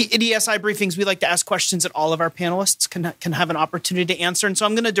at ESI briefings, we like to ask questions that all of our panelists can have an opportunity to answer. And so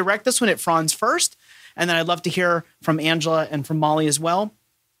I'm going to direct this one at Franz first, and then I'd love to hear from Angela and from Molly as well.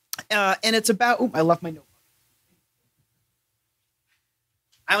 And it's about I left my notebook.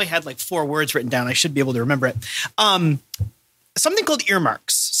 I only had like 4 words written down. I should be able to remember it. Something called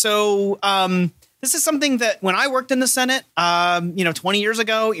earmarks. So this is something that when I worked in the Senate, 20 years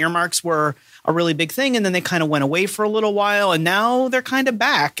ago, earmarks were a really big thing. And then they kind of went away for a little while. And now they're kind of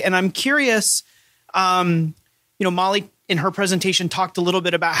back. And I'm curious, Molly in her presentation talked a little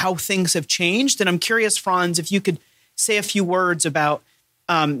bit about how things have changed. And I'm curious, Franz, if you could say a few words about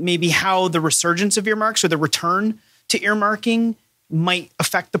maybe how the resurgence of earmarks or the return to earmarking might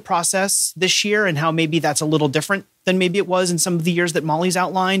affect the process this year and how maybe that's a little different than maybe it was in some of the years that Molly's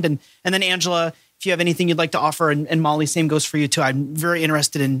outlined. And then Angela, if you have anything you'd like to offer, and Molly, same goes for you too. I'm very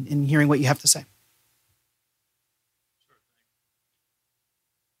interested in hearing what you have to say.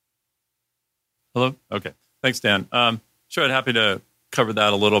 Hello? Okay. Thanks, Dan. Sure, I'm happy to cover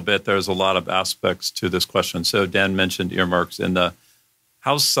that a little bit. There's a lot of aspects to this question. So Dan mentioned earmarks. In the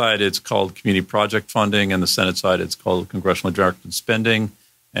House side, it's called community project funding. And the Senate side, it's called congressionally directed spending.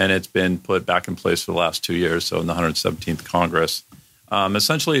 and it's been put back in place for the last 2 years, so in the 117th Congress.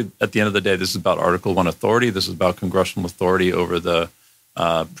 Essentially, at the end of the day, this is about Article 1 authority. This is about congressional authority over the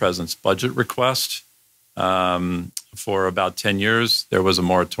president's budget request. For about 10 years, there was a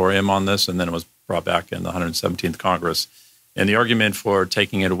moratorium on this, and then it was brought back in the 117th Congress. And the argument for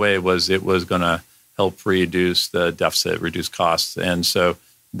taking it away was it was going to help reduce the deficit, reduce costs. And so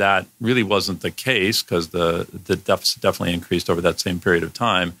that really wasn't the case because the deficit definitely increased over that same period of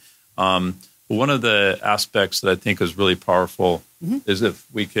time. One of the aspects that I think is really powerful is if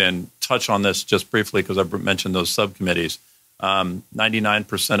we can touch on this just briefly, because I mentioned those subcommittees.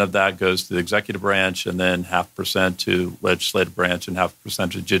 99% of that goes to the executive branch, and then 0.5% to legislative branch and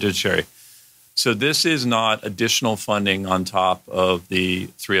 0.5% to judiciary. So this is not additional funding on top of the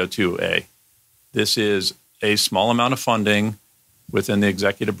 302A. This is a small amount of funding within the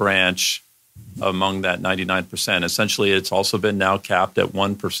executive branch among that 99%. Essentially, it's also been now capped at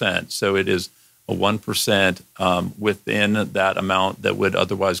 1%. So it is a 1% within that amount that would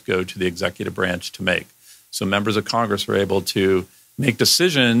otherwise go to the executive branch to make. So members of Congress are able to make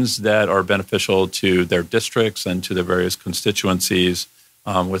decisions that are beneficial to their districts and to their various constituencies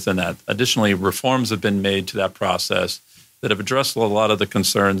within that. Additionally, reforms have been made to that process that have addressed a lot of the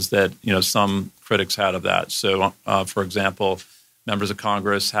concerns that some critics had of that. So, for example, members of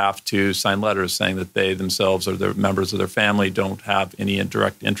Congress have to sign letters saying that they themselves or their members of their family don't have any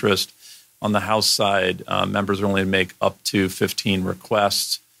indirect interest. On the House side, members are only to make up to 15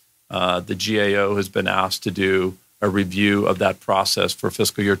 requests. The GAO has been asked to do a review of that process for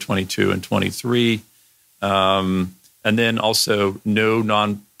fiscal year 22 and 23. And then also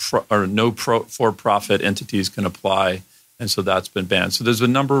no for-profit entities can apply. And so that's been banned. So there's a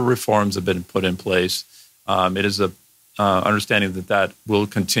number of reforms that have been put in place. It is a understanding that will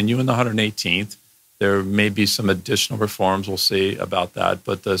continue in the 118th. There may be some additional reforms. We'll see about that.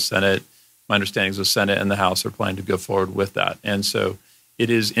 But the Senate, my understanding is the Senate and the House are planning to go forward with that. And so it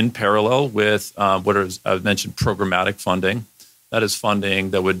is in parallel with what is, I've mentioned, programmatic funding. That is funding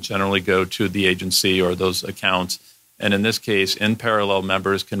that would generally go to the agency or those accounts. And in this case, in parallel,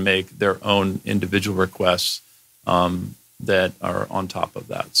 members can make their own individual requests that are on top of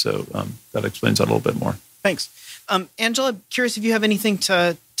that. So that explains that a little bit more. Thanks. Angela, I'm curious if you have anything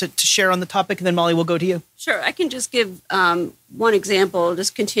to share on the topic, and then Molly, we'll go to you. Sure. I can just give one example,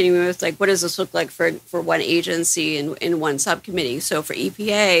 just continuing with what does this look like for one agency in one subcommittee. So for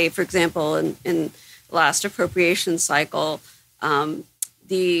EPA, for example, in the last appropriation cycle,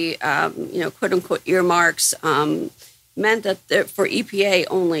 the quote unquote earmarks meant that for EPA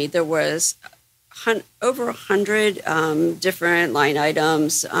only there was over 100 different line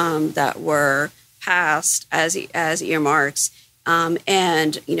items that were passed as earmarks,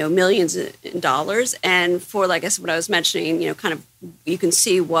 and millions in dollars. And for, like I said, what I was mentioning, kind of you can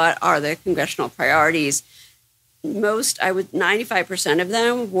see what are the congressional priorities. 95% of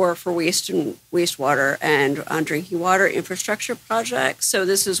them were for wastewater and drinking water infrastructure projects. So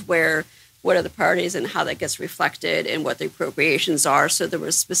this is what are the priorities and how that gets reflected and what the appropriations are. So there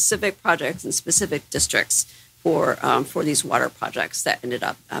were specific projects in specific districts for these water projects that ended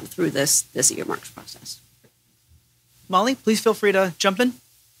up through this earmarks process. Molly, please feel free to jump in.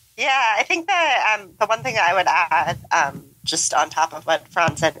 Yeah, I think that the one thing I would add, just on top of what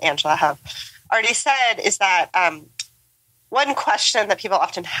Franz and Angela have already said, is that one question that people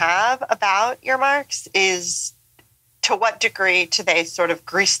often have about earmarks is, to what degree do they sort of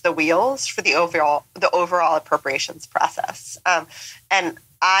grease the wheels for the overall appropriations process? And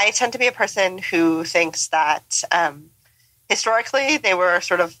I tend to be a person who thinks that historically they were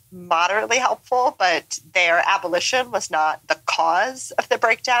sort of moderately helpful, but their abolition was not the cause of the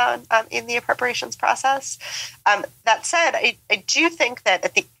breakdown in the appropriations process. That said, I do think that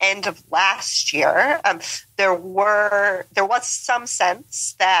at the end of last year, there was some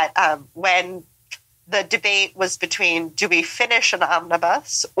sense that when the debate was between, do we finish an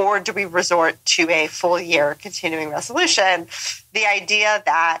omnibus or do we resort to a full year continuing resolution? The idea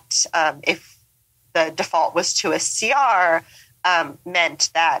that if the default was to a CR meant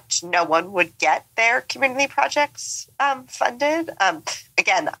that no one would get their community projects funded.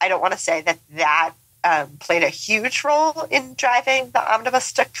 Again, I don't want to say that played a huge role in driving the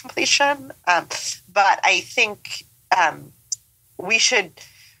omnibus to completion, but I think we should.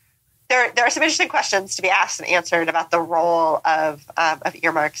 There are some interesting questions to be asked and answered about the role of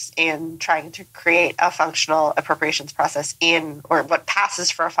earmarks in trying to create a functional appropriations process or what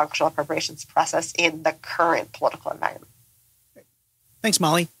passes for a functional appropriations process in the current political environment. Thanks,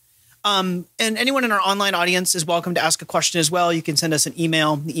 Molly. And anyone in our online audience is welcome to ask a question as well. You can send us an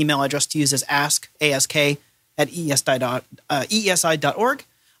email. The email address to use is ask@eesi.org.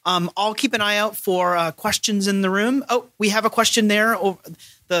 I'll keep an eye out for questions in the room. Oh, we have a question there. Oh,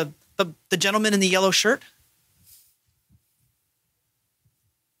 the gentleman in the yellow shirt.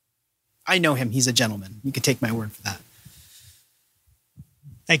 I know him. He's a gentleman. You can take my word for that.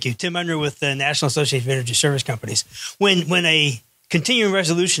 Thank you. Tim Unruh with the National Association of Energy Service Companies. When a continuing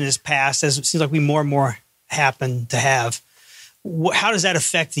resolution is passed, as it seems like we more and more happen to have, how does that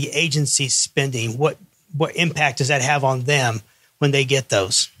affect the agency's spending? What impact does that have on them when they get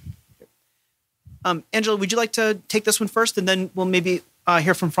those? Angela, would you like to take this one first, and then we'll maybe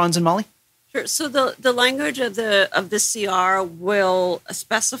hear from Franz and Molly? Sure. So the language of the CR will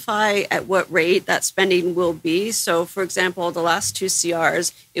specify at what rate that spending will be. So, for example, the last two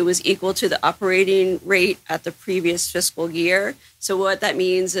CRs, it was equal to the operating rate at the previous fiscal year. So what that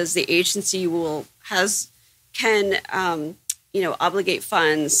means is the agency can obligate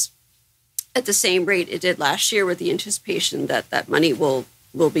funds at the same rate it did last year, with the anticipation that money will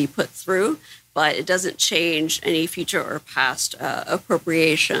be put through. But it doesn't change any future or past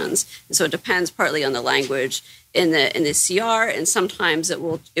appropriations. And so it depends partly on the language in the CR, and sometimes it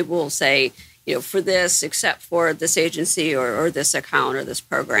will say, for this, except for this agency or this account or this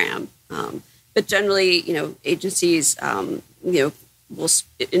program. But generally, agencies, will,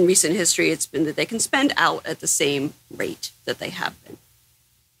 in recent history, it's been that they can spend out at the same rate that they have been.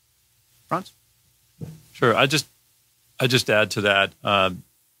 Franz? Sure. I just add to that.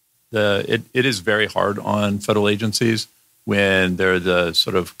 It is very hard on federal agencies when they're the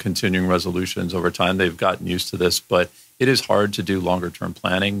sort of continuing resolutions over time. They've gotten used to this, but it is hard to do longer term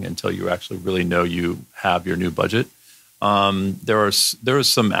planning until you actually really know you have your new budget. There are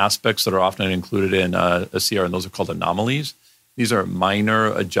some aspects that are often included in a CR, and those are called anomalies. These are minor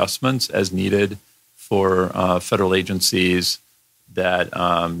adjustments as needed for federal agencies that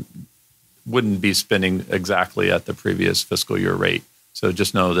wouldn't be spending exactly at the previous fiscal year rate. So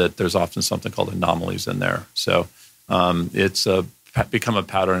just know that there's often something called anomalies in there. So it's become a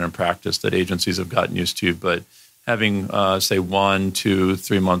pattern and practice that agencies have gotten used to. But having, say, 1, 2,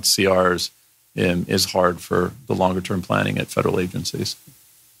 3 month CRs is hard for the longer term planning at federal agencies.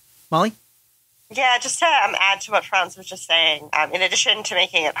 Molly? Yeah, just to add to what Franz was just saying, in addition to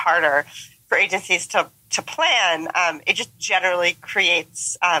making it harder for agencies to plan, it just generally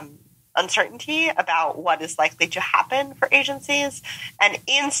creates uncertainty about what is likely to happen for agencies. And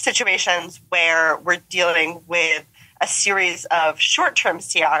in situations where we're dealing with a series of short-term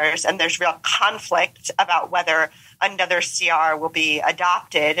CRs and there's real conflict about whether another CR will be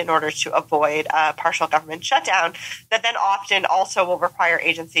adopted in order to avoid a partial government shutdown, that then often also will require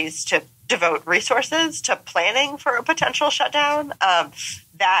agencies to devote resources to planning for a potential shutdown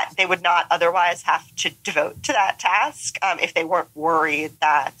that they would not otherwise have to devote to that task if they weren't worried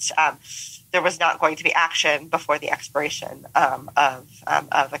that there was not going to be action before the expiration of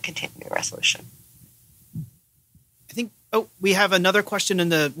a continuing resolution. I think, we have another question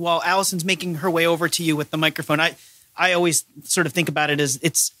while Allison's making her way over to you with the microphone. I always sort of think about it as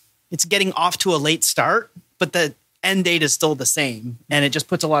it's getting off to a late start, but the end date is still the same. And it just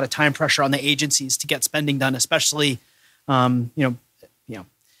puts a lot of time pressure on the agencies to get spending done, especially,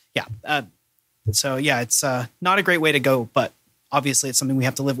 So it's not a great way to go, but obviously it's something we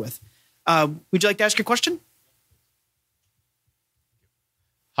have to live with. Would you like to ask your question?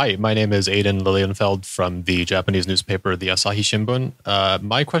 Hi, my name is Aiden Lilienfeld from the Japanese newspaper, the Asahi Shimbun.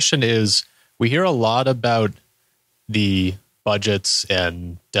 My question is, we hear a lot about the budgets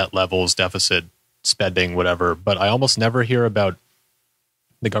and debt levels, deficit, spending, whatever, but I almost never hear about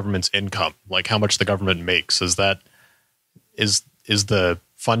the government's income, like how much the government makes. Is the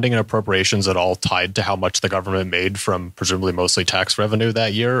funding and appropriations at all tied to how much the government made from presumably mostly tax revenue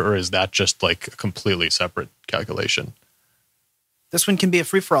that year, or is that just like a completely separate calculation? This one can be a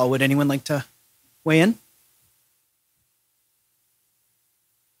free-for-all. Would anyone like to weigh in?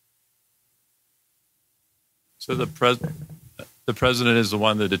 So the president is the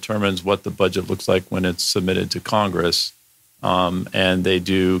one that determines what the budget looks like when it's submitted to Congress, and they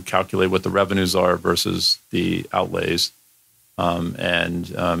do calculate what the revenues are versus the outlays.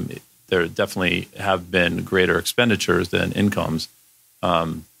 There definitely have been greater expenditures than incomes.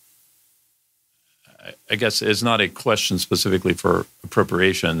 I guess it's not a question specifically for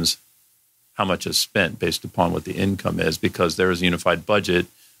appropriations, how much is spent based upon what the income is, because there is a unified budget,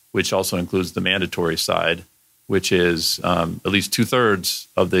 which also includes the mandatory side, which is at least 2/3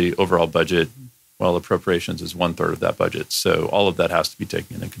 of the overall budget, while appropriations is 1/3 of that budget. So all of that has to be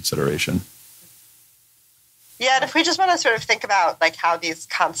taken into consideration. Yeah, and if we just want to sort of think about like how these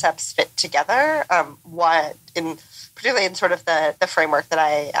concepts fit together, particularly in sort of the framework that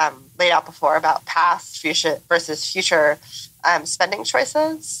I laid out before about past, future versus future spending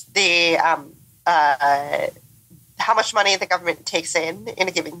choices, the how much money the government takes in a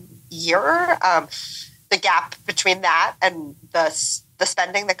given year, the gap between that and the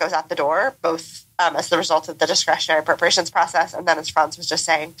spending that goes out the door, both as the result of the discretionary appropriations process, and then, as Franz was just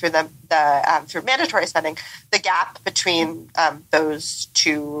saying, through through mandatory spending, the gap between those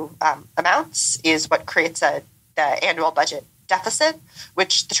two amounts is what creates the annual budget deficit,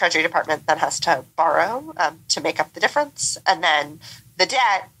 which the Treasury Department then has to borrow to make up the difference, and then the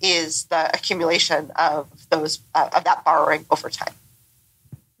debt is the accumulation of that borrowing over time.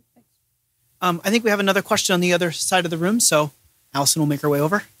 I think we have another question on the other side of the room, so Allison will make her way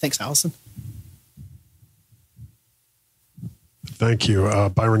over. Thanks, Allison. Thank you.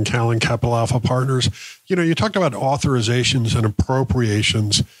 Byron Callen, Capital Alpha Partners. You talked about authorizations and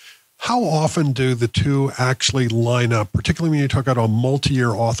appropriations. How often do the two actually line up, particularly when you talk about a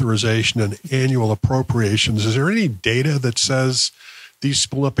multi-year authorization and annual appropriations? Is there any data that says these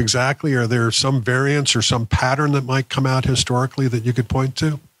split up exactly? Are there some variance or some pattern that might come out historically that you could point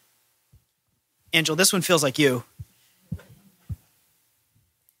to? Angela, this one feels like you.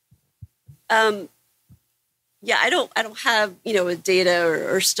 Yeah, I don't have a data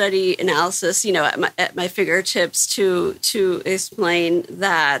or study analysis at my fingertips to explain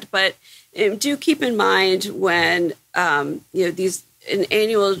that. But do keep in mind when these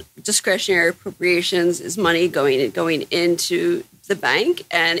annual discretionary appropriations is money going into the bank,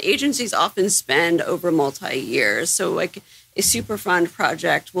 and agencies often spend over multi-years. So like a Superfund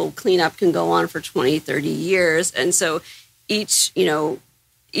project can go on for 20, 30 years, and so each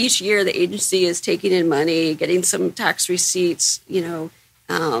year, the agency is taking in money, getting some tax receipts,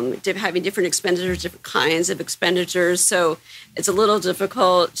 having different expenditures, different kinds of expenditures. So it's a little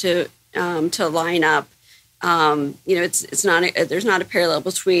difficult to line up. There's not a parallel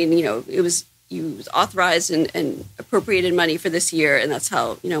between you was authorized and appropriated money for this year, and that's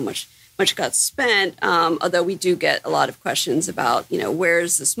how much got spent. Although we do get a lot of questions about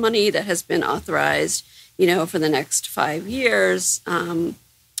where's this money that has been authorized for the next 5 years.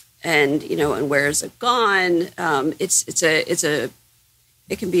 And where is it gone? It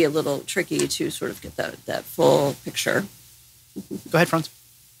can be a little tricky to sort of get that full picture. Go ahead, Franz.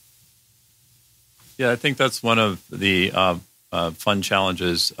 Yeah, I think that's one of the fun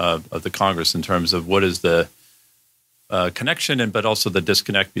challenges of the Congress in terms of what is the connection but also the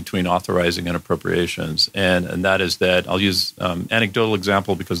disconnect between authorizing and appropriations. And that is that I'll use anecdotal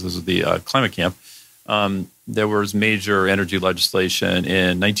example because this is the climate camp. There was major energy legislation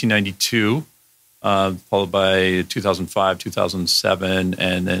in 1992, followed by 2005, 2007,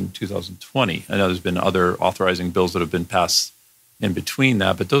 and then 2020. I know there's been other authorizing bills that have been passed in between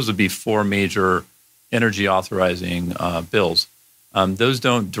that, but those would be four major energy authorizing bills. Those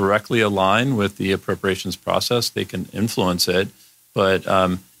don't directly align with the appropriations process. They can influence it, but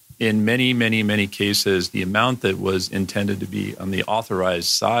in many, many, many cases, the amount that was intended to be on the authorized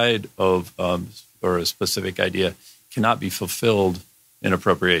side of or a specific idea cannot be fulfilled in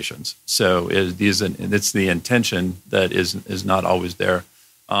appropriations. So it's the intention that is not always there.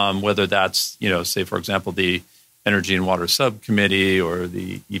 Whether that's, say, for example, the Energy and Water Subcommittee or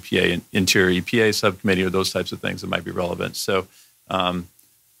the EPA, Interior EPA Subcommittee, or those types of things that might be relevant. So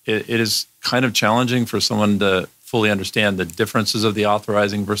it is kind of challenging for someone to fully understand the differences of the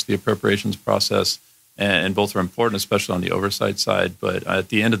authorizing versus the appropriations process. And both are important, especially on the oversight side. But at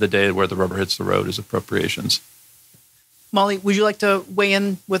the end of the day, where the rubber hits the road is appropriations. Molly, would you like to weigh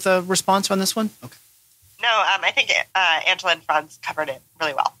in with a response on this one? Okay. No, I think Angela and Franz covered it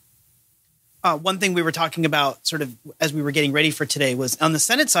really well. One thing we were talking about sort of as we were getting ready for today was on the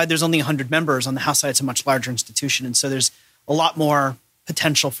Senate side, there's only 100 members. On the House side, it's a much larger institution. And so there's a lot more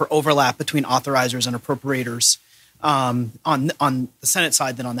potential for overlap between authorizers and appropriators on the Senate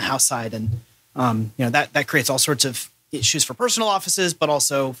side than on the House side. And that creates all sorts of issues for personal offices, but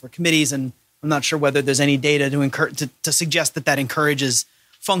also for committees. And I'm not sure whether there's any data to suggest that encourages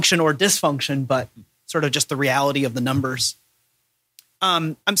function or dysfunction, but sort of just the reality of the numbers.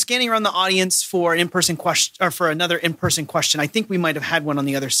 I'm scanning around the audience for an in-person question or for another in-person question. I think we might have had one on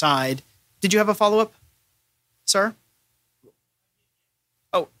the other side. Did you have a follow-up, sir?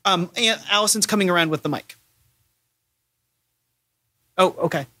 Oh, Allison's coming around with the mic. Oh,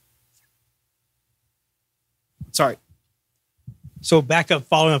 okay. Sorry. So back up,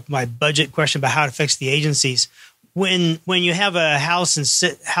 following up my budget question about how it affects the agencies. When you have a House and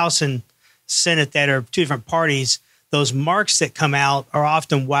Senate that are two different parties, those marks that come out are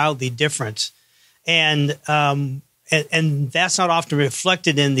often wildly different. and that's not often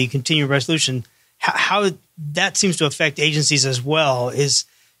reflected in the continuing resolution. How that seems to affect agencies as well. Is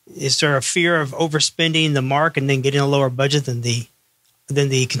there a fear of overspending the mark and then getting a lower budget than the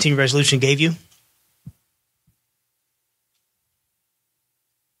continuing resolution gave you?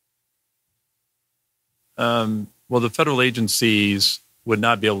 Well, the federal agencies would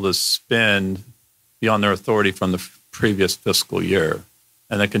not be able to spend beyond their authority from the previous fiscal year.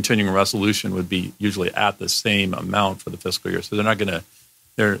 And the continuing resolution would be usually at the same amount for the fiscal year. So they're not going to,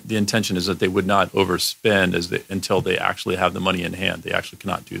 the intention is that they would not overspend until they actually have the money in hand. They actually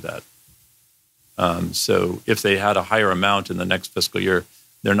cannot do that. So if they had a higher amount in the next fiscal year,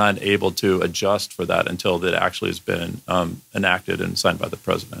 they're not able to adjust for that until it actually has been enacted and signed by the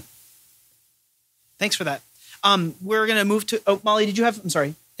president. Thanks for that. We're going to move to, Molly, did you have, I'm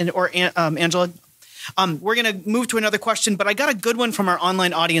sorry, Angela? We're going to move to another question, but I got a good one from our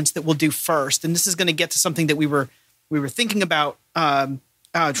online audience that we'll do first. And this is going to get to something that we were thinking about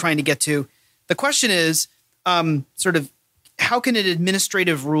trying to get to. The question is sort of how can an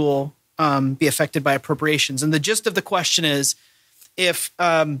administrative rule be affected by appropriations? And the gist of the question is if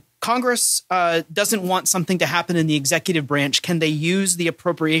Congress doesn't want something to happen in the executive branch, can they use the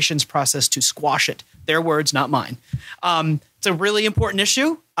appropriations process to squash it? Their words, not mine. It's a really important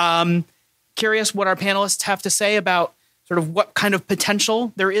issue. Curious what our panelists have to say about sort of what kind of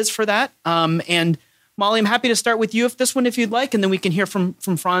potential there is for that. And Molly, I'm happy to start with you if you'd like, and then we can hear from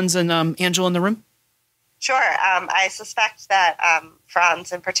Franz and Angela in the room. Sure. I suspect that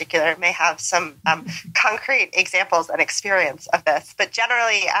Franz in particular may have some concrete examples and experience of this. But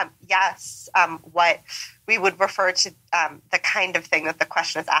generally, yes, what we would refer to the kind of thing that the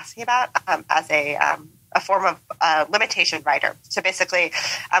question is asking about as a form of limitation rider. So basically,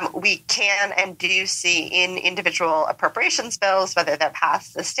 we can and do see in individual appropriations bills, whether they're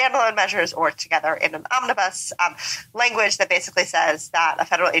passed as standalone measures or together in an omnibus, language that basically says that a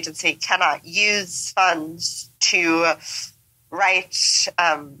federal agency cannot use funds to write,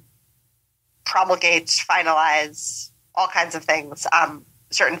 promulgate, finalize, all kinds of things,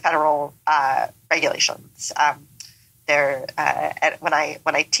 certain federal regulations.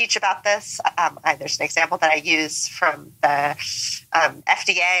 When I teach about this, there's an example that I use from the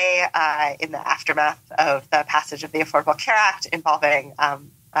FDA in the aftermath of the passage of the Affordable Care Act involving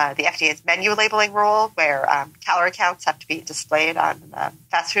the FDA's menu labeling rule, where calorie counts have to be displayed on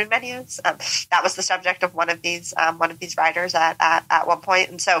fast food menus. That was the subject of one of these riders at one point,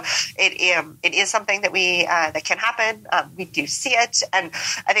 and so it is something that that can happen. We do see it, and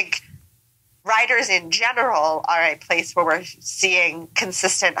I think riders in general are a place where we're seeing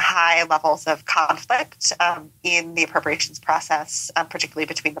consistent high levels of conflict in the appropriations process, particularly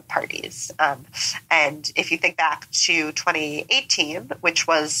between the parties. And if you think back to 2018, which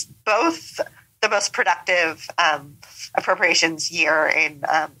was both the most productive appropriations year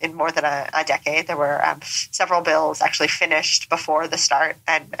in more than a decade. There were several bills actually finished before the start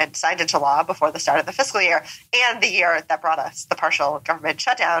and signed into law before the start of the fiscal year, and the year that brought us the partial government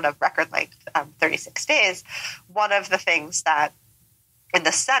shutdown of record length, 36 days. One of the things that in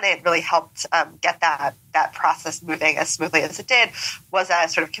the Senate really helped get that process moving as smoothly as it did was a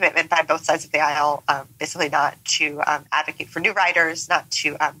sort of commitment by both sides of the aisle, basically not to advocate for new riders, not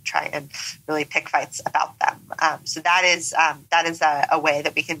to try and really pick fights about them. So that is a way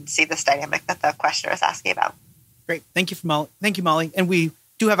that we can see this dynamic that the questioner is asking about. Great. Thank you, Molly. And we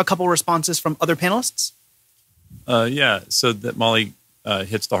do have a couple responses from other panelists. So that Molly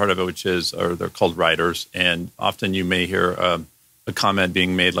hits the heart of it, which is, or they're called riders. And often you may hear a comment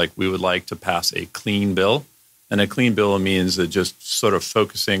being made like, we would like to pass a clean bill. And a clean bill means that just sort of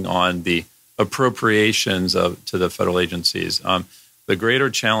focusing on the appropriations to the federal agencies. The greater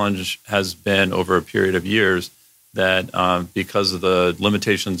challenge has been over a period of years that because of the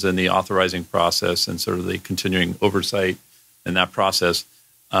limitations in the authorizing process and sort of the continuing oversight in that process,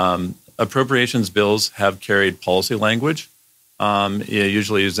 appropriations bills have carried policy language. It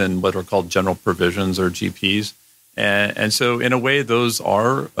usually is in what are called general provisions or GPs. And so in a way, those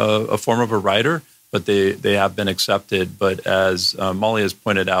are a form of a rider, but they have been accepted. But as Molly has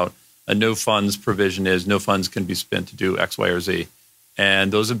pointed out, a no funds provision is no funds can be spent to do X, Y, or Z.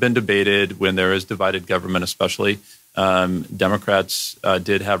 And those have been debated when there is divided government, especially. Democrats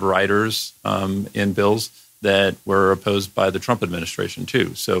did have riders in bills that were opposed by the Trump administration,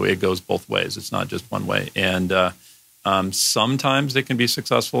 too. So it goes both ways. It's not just one way. And sometimes they can be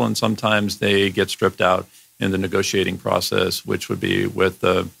successful, and sometimes they get stripped out in the negotiating process, which would be with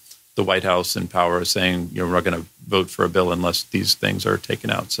the White House in power saying, we're not going to vote for a bill unless these things are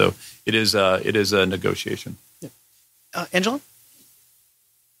taken out. So it is a negotiation. Angela?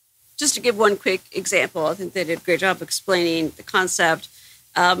 just to give one quick example, I think they did a great job explaining the concept.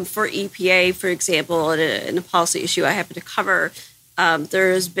 For EPA, for example, in a policy issue I happen to cover,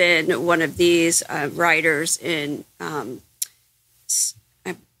 there has been one of these riders in the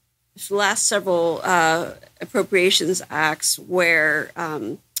last several appropriations acts where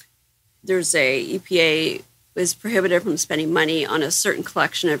there's a EPA is prohibited from spending money on a certain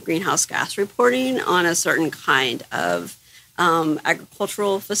collection of greenhouse gas reporting on a certain kind of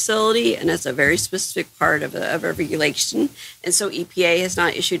agricultural facility, and it's a very specific part of a regulation. And so EPA has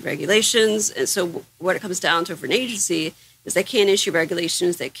not issued regulations. And so what it comes down to for an agency is they can't issue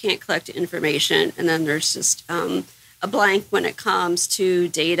regulations, they can't collect information, and then there's just a blank when it comes to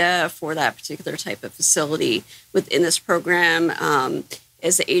data for that particular type of facility within this program,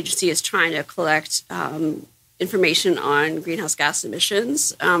 as the agency is trying to collect information on greenhouse gas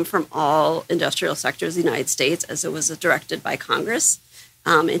emissions from all industrial sectors of the United States, as it was directed by Congress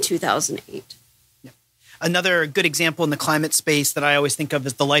in 2008. Yeah. Another good example in the climate space that I always think of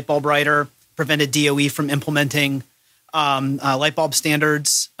is the light bulb writer prevented DOE from implementing light bulb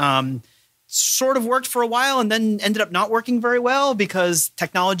standards. Sort of worked for a while and then ended up not working very well because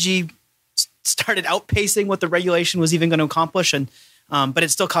technology started outpacing what the regulation was even going to accomplish, and but it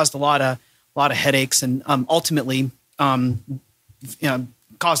still caused a lot of headaches and ultimately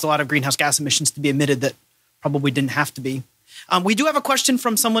caused a lot of greenhouse gas emissions to be emitted that probably didn't have to be. We do have a question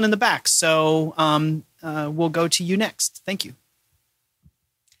from someone in the back, so we'll go to you next. Thank you.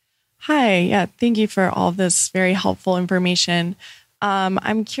 Hi, yeah, thank you for all this very helpful information.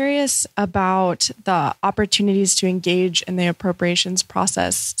 I'm curious about the opportunities to engage in the appropriations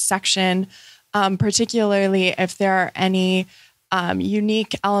process section, particularly if there are any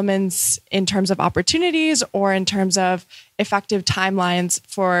unique elements in terms of opportunities or in terms of effective timelines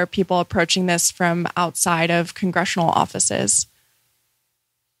for people approaching this from outside of congressional offices.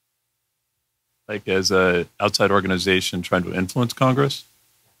 Like as an outside organization trying to influence Congress?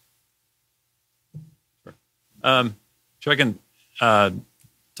 Sure. So I can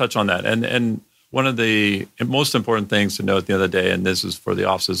touch on that. And one of the most important things to note at the end of the day, and this is for the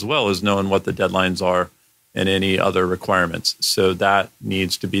office as well, is knowing what the deadlines are and any other requirements. So that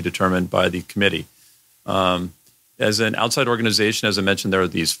needs to be determined by the committee. As an outside organization, as I mentioned, there are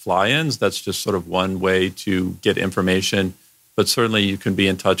these fly-ins. That's just sort of one way to get information. But certainly you can be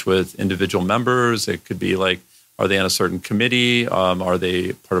in touch with individual members. It could be like, are they on a certain committee? Are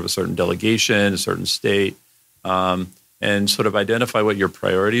they part of a certain delegation, a certain state? And sort of identify what your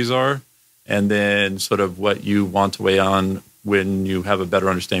priorities are, and then sort of what you want to weigh on when you have a better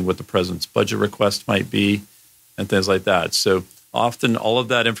understanding what the president's budget request might be, and things like that. So often all of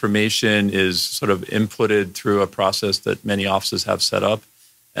that information is sort of inputted through a process that many offices have set up,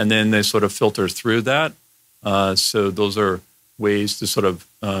 and then they sort of filter through that. So those are ways to sort of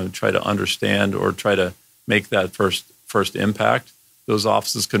try to understand or try to make that first impact. Those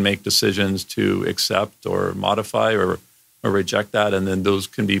offices can make decisions to accept or modify or reject that, and then those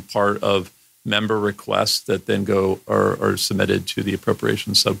can be part of member requests that then go or are submitted to the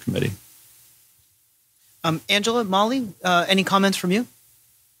appropriations subcommittee. Angela, Molly, any comments from you?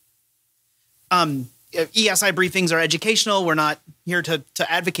 ESI briefings are educational. We're not here to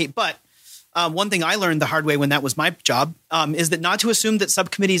advocate, but one thing I learned the hard way when that was my job is that not to assume that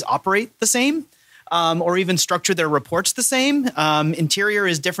subcommittees operate the same or even structure their reports the same. Interior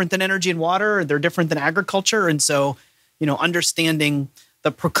is different than energy and water. They're different than agriculture. And so, understanding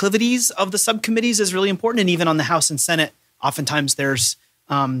the proclivities of the subcommittees is really important. And even on the House and Senate, oftentimes there's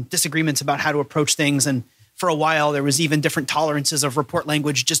disagreements about how to approach things. And for a while, there was even different tolerances of report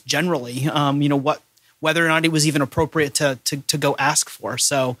language just generally, whether or not it was even appropriate to go ask for.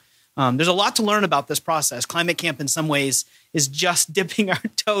 So there's a lot to learn about this process. Climate Camp in some ways is just dipping our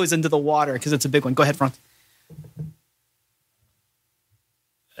toes into the water because it's a big one. Go ahead, Franz.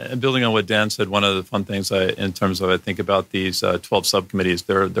 And building on what Dan said, one of the fun things in terms of I think about these 12 subcommittees,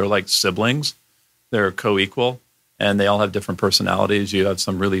 they're like siblings. They're co-equal, and they all have different personalities. You have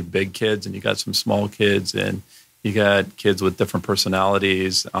some really big kids, and you got some small kids, and you got kids with different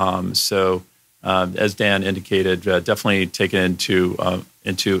personalities. So as Dan indicated, definitely take it into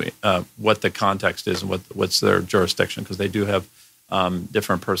what the context is and what's their jurisdiction, because they do have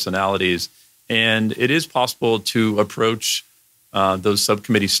different personalities. And it is possible to approach those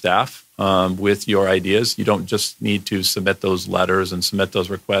subcommittee staff with your ideas. You don't just need to submit those letters and submit those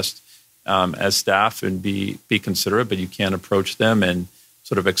requests as staff and be considerate, but you can approach them and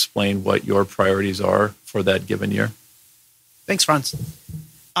sort of explain what your priorities are for that given year. Thanks, Franz.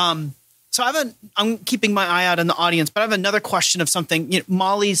 So I'm keeping my eye out in the audience, but I have another question of something.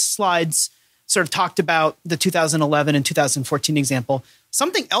 Molly's slides sort of talked about the 2011 and 2014 example.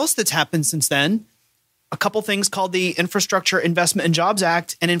 Something else that's happened since then, a couple things called the Infrastructure Investment and Jobs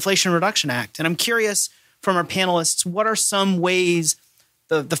Act and Inflation Reduction Act. And I'm curious from our panelists, what are some ways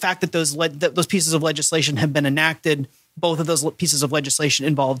the fact that those pieces of legislation have been enacted, both of those pieces of legislation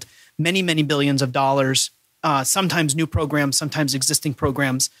involved many, many billions of dollars, sometimes new programs, sometimes existing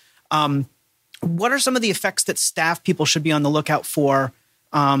programs. What are some of the effects that people should be on the lookout for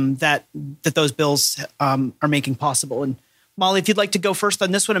that those bills are making possible? And Molly, if you'd like to go first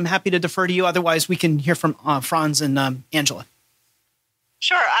on this one, I'm happy to defer to you. Otherwise, we can hear from Franz and Angela.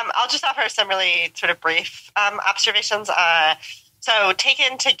 Sure. I'll just offer some really sort of brief observations. So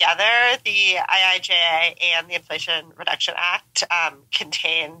taken together, the IIJA and the Inflation Reduction Act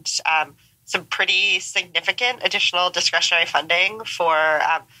contained some pretty significant additional discretionary funding for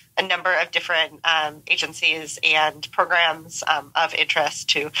a number of different agencies and programs of interest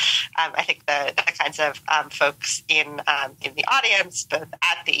to, I think, the kinds of folks in the audience, both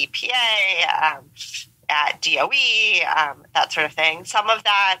at the EPA, at DOE, that sort of thing. Some of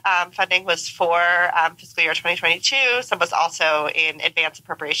that funding was for fiscal year 2022. Some was also in advance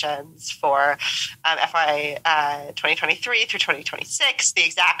appropriations for FY 2023 through 2026. The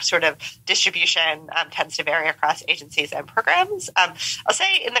exact sort of distribution tends to vary across agencies and programs. I'll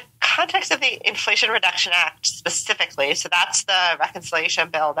say in the context of the Inflation Reduction Act specifically, so that's the reconciliation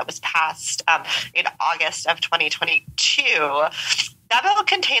bill that was passed in August of 2022, that bill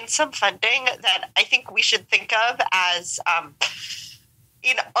contains some funding that I think we should think of as,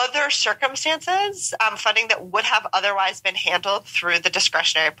 in other circumstances, funding that would have otherwise been handled through the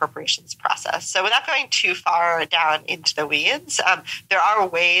discretionary appropriations process. So without going too far down into the weeds, there are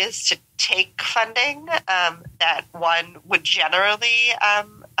ways to take funding that one would generally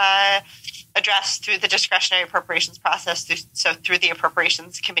address through the discretionary appropriations process, through the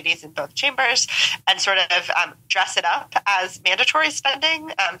appropriations committees in both chambers, and sort of dress it up as mandatory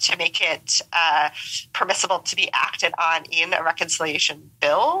spending to make it permissible to be acted on in a reconciliation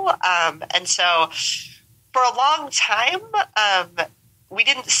bill. And so for a long time, we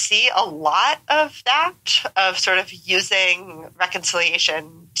didn't see a lot of that, of sort of using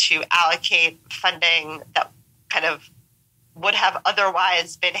reconciliation to allocate funding that kind of would have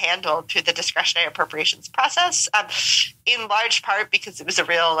otherwise been handled through the discretionary appropriations process, in large part because it was a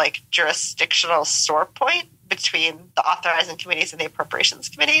real jurisdictional sore point between the authorizing committees and the appropriations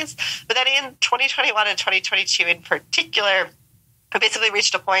committees. But then in 2021 and 2022 in particular, we basically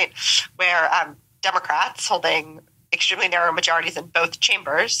reached a point where Democrats holding extremely narrow majorities in both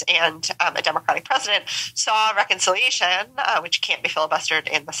chambers and a Democratic president saw reconciliation, which can't be filibustered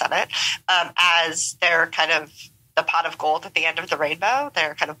in the Senate, as their kind of the pot of gold at the end of the rainbow,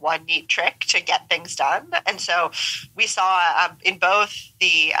 their kind of one neat trick to get things done. And so we saw in both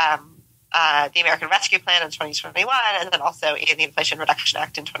the American Rescue Plan in 2021 and then also in the Inflation Reduction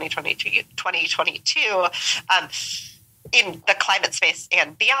Act in 2022, in the climate space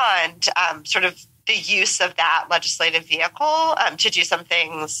and beyond, sort of the use of that legislative vehicle to do some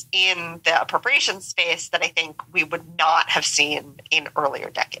things in the appropriations space that I think we would not have seen in earlier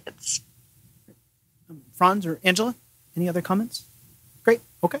decades. Franz or Angela, any other comments? Great.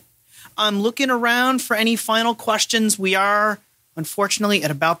 Okay. I'm looking around for any final questions. We are, unfortunately, at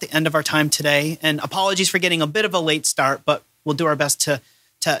about the end of our time today. And apologies for getting a bit of a late start, but we'll do our best to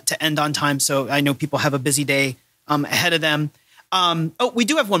end on time. So I know people have a busy day ahead of them. We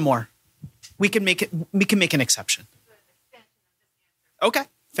do have one more. We can make an exception. Okay.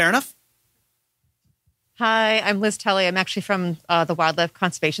 Fair enough. Hi, I'm Liz Tully. I'm actually from the Wildlife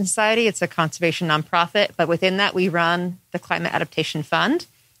Conservation Society. It's a conservation nonprofit, but within that, we run the Climate Adaptation Fund.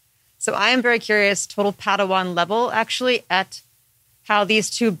 So I am very curious, total Padawan level, actually, at how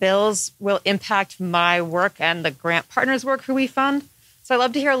these two bills will impact my work and the grant partners' work who we fund. So I'd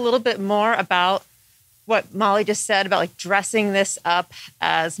love to hear a little bit more about what Molly just said about dressing this up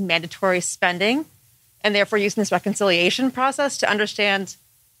as mandatory spending and therefore using this reconciliation process to understand,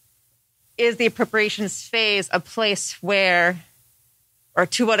 is the appropriations phase a place where, or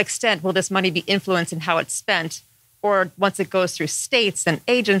to what extent will this money be influenced in how it's spent? Or once it goes through states and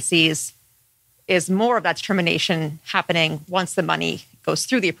agencies, is more of that determination happening once the money goes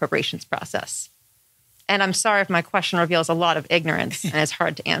through the appropriations process? And I'm sorry if my question reveals a lot of ignorance and it's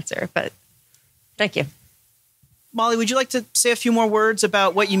hard to answer, but thank you. Molly, would you like to say a few more words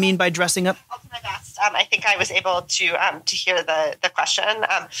about what you mean by dressing up? I'll do my best. I think I was able to hear the question.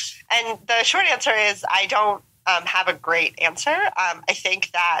 And the short answer is I don't have a great answer. I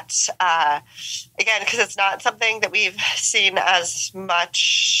think that, again, because it's not something that we've seen as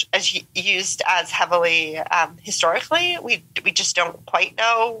much as used as heavily historically, we just don't quite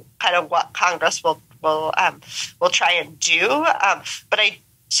know kind of what Congress will we'll try and do. But I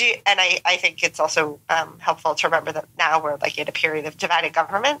do, and I think it's also helpful to remember that now we're like in a period of divided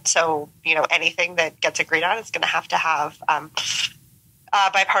government. So, anything that gets agreed on is going to have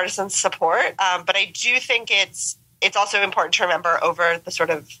bipartisan support. But I do think it's also important to remember over the sort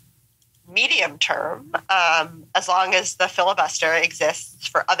of medium term, as long as the filibuster exists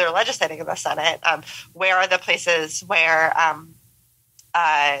for other legislating in the Senate, where are the places where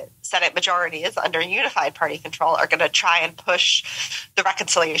Senate majorities under unified party control are going to try and push the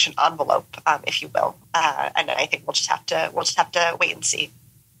reconciliation envelope, if you will. And I think we'll just have to wait and see.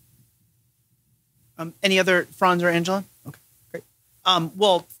 Any other, Franz or Angela? Okay, great.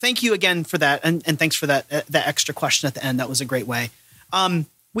 Well, thank you again for that, and thanks for that extra question at the end. That was a great way.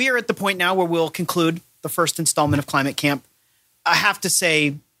 We are at the point now where we'll conclude the first installment of Climate Camp. I have to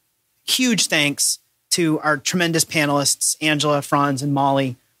say, huge thanks to our tremendous panelists, Angela, Franz, and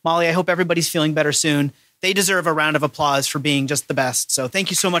Molly. Molly, I hope everybody's feeling better soon. They deserve a round of applause for being just the best. So thank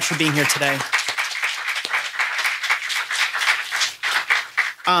you so much for being here today.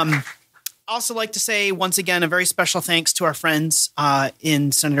 Also like to say, once again, a very special thanks to our friends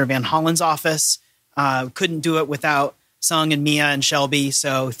in Senator Van Hollen's office. Couldn't do it without Sung and Mia and Shelby.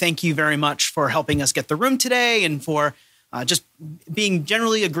 So thank you very much for helping us get the room today and for just being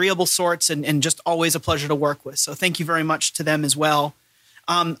generally agreeable sorts and just always a pleasure to work with. So thank you very much to them as well.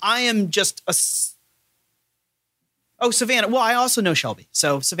 I am just Savannah. Well, I also know Shelby.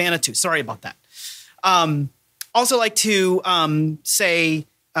 So Savannah too. Sorry about that. Also like to say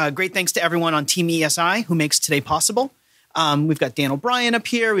great thanks to everyone on Team ESI who makes today possible. We've got Dan O'Brien up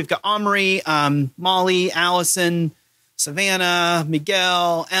here. We've got Omri, Molly, Allison, Savannah,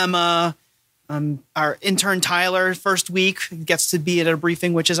 Miguel, Emma, our intern Tyler, first week gets to be at a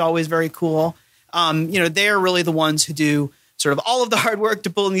briefing, which is always very cool. They're really the ones who do sort of all of the hard work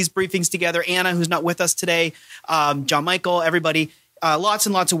to pulling these briefings together. Anna, who's not with us today, John Michael, everybody, lots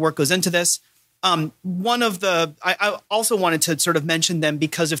and lots of work goes into this. I also wanted to sort of mention them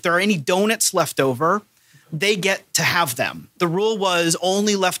because if there are any donuts left over, they get to have them. The rule was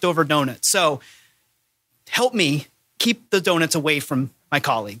only leftover donuts. So help me keep the donuts away from my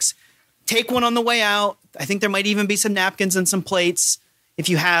colleagues. Take one on the way out. I think there might even be some napkins and some plates. If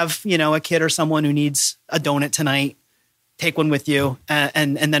you have, a kid or someone who needs a donut tonight, take one with you,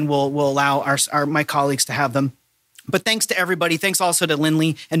 and then we'll allow my colleagues to have them. But thanks to everybody. Thanks also to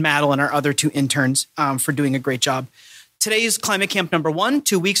Lindley and Madeline, our other two interns, for doing a great job. Today's Climate Camp number 1.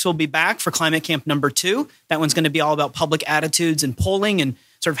 2 weeks we'll be back for Climate Camp number 2. That one's going to be all about public attitudes and polling and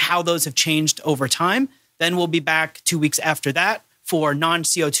sort of how those have changed over time. Then we'll be back 2 weeks after that for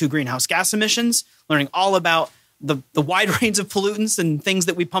non-CO2 greenhouse gas emissions, learning all about the wide range of pollutants and things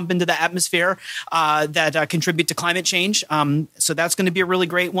that we pump into the atmosphere that contribute to climate change. So that's going to be a really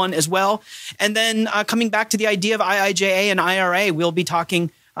great one as well. And then coming back to the idea of IIJA and IRA, we'll be talking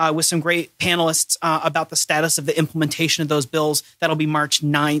with some great panelists about the status of the implementation of those bills. That'll be March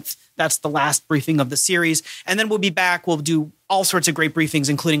 9th. That's the last briefing of the series. And then we'll be back. We'll do all sorts of great briefings,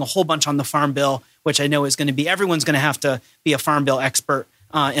 including a whole bunch on the Farm Bill, which I know is going to be, everyone's going to have to be a Farm Bill expert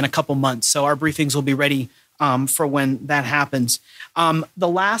in a couple months. So our briefings will be ready for when that happens. The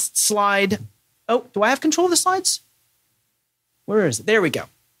last slide. Oh, do I have control of the slides? Where is it? There we go.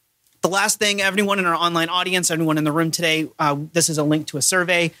 The last thing, everyone in our online audience, everyone in the room today, this is a link to a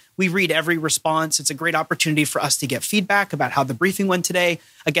survey. We read every response. It's a great opportunity for us to get feedback about how the briefing went today.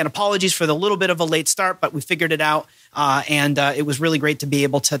 Again, apologies for the little bit of a late start, but we figured it out. And it was really great to be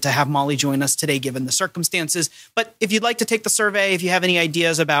able to have Molly join us today, given the circumstances. But if you'd like to take the survey, if you have any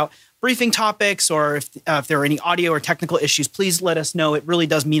ideas about briefing topics or if there are any audio or technical issues, please let us know. It really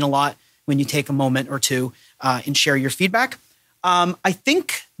does mean a lot when you take a moment or two and share your feedback. I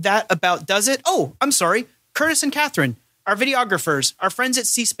think that about does it. Oh, I'm sorry. Curtis and Catherine, our videographers, our friends at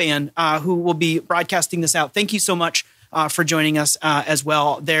C-SPAN, who will be broadcasting this out. Thank you so much for joining us as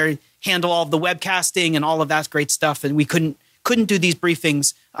well. They handle all of the webcasting and all of that great stuff. And we couldn't do these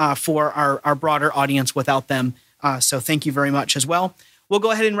briefings for our broader audience without them. So thank you very much as well. We'll go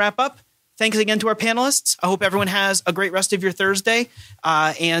ahead and wrap up. Thanks again to our panelists. I hope everyone has a great rest of your Thursday.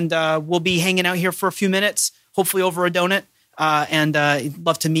 And we'll be hanging out here for a few minutes, hopefully over a donut. And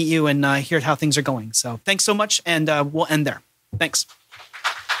love to meet you and hear how things are going. So thanks so much, and we'll end there. Thanks.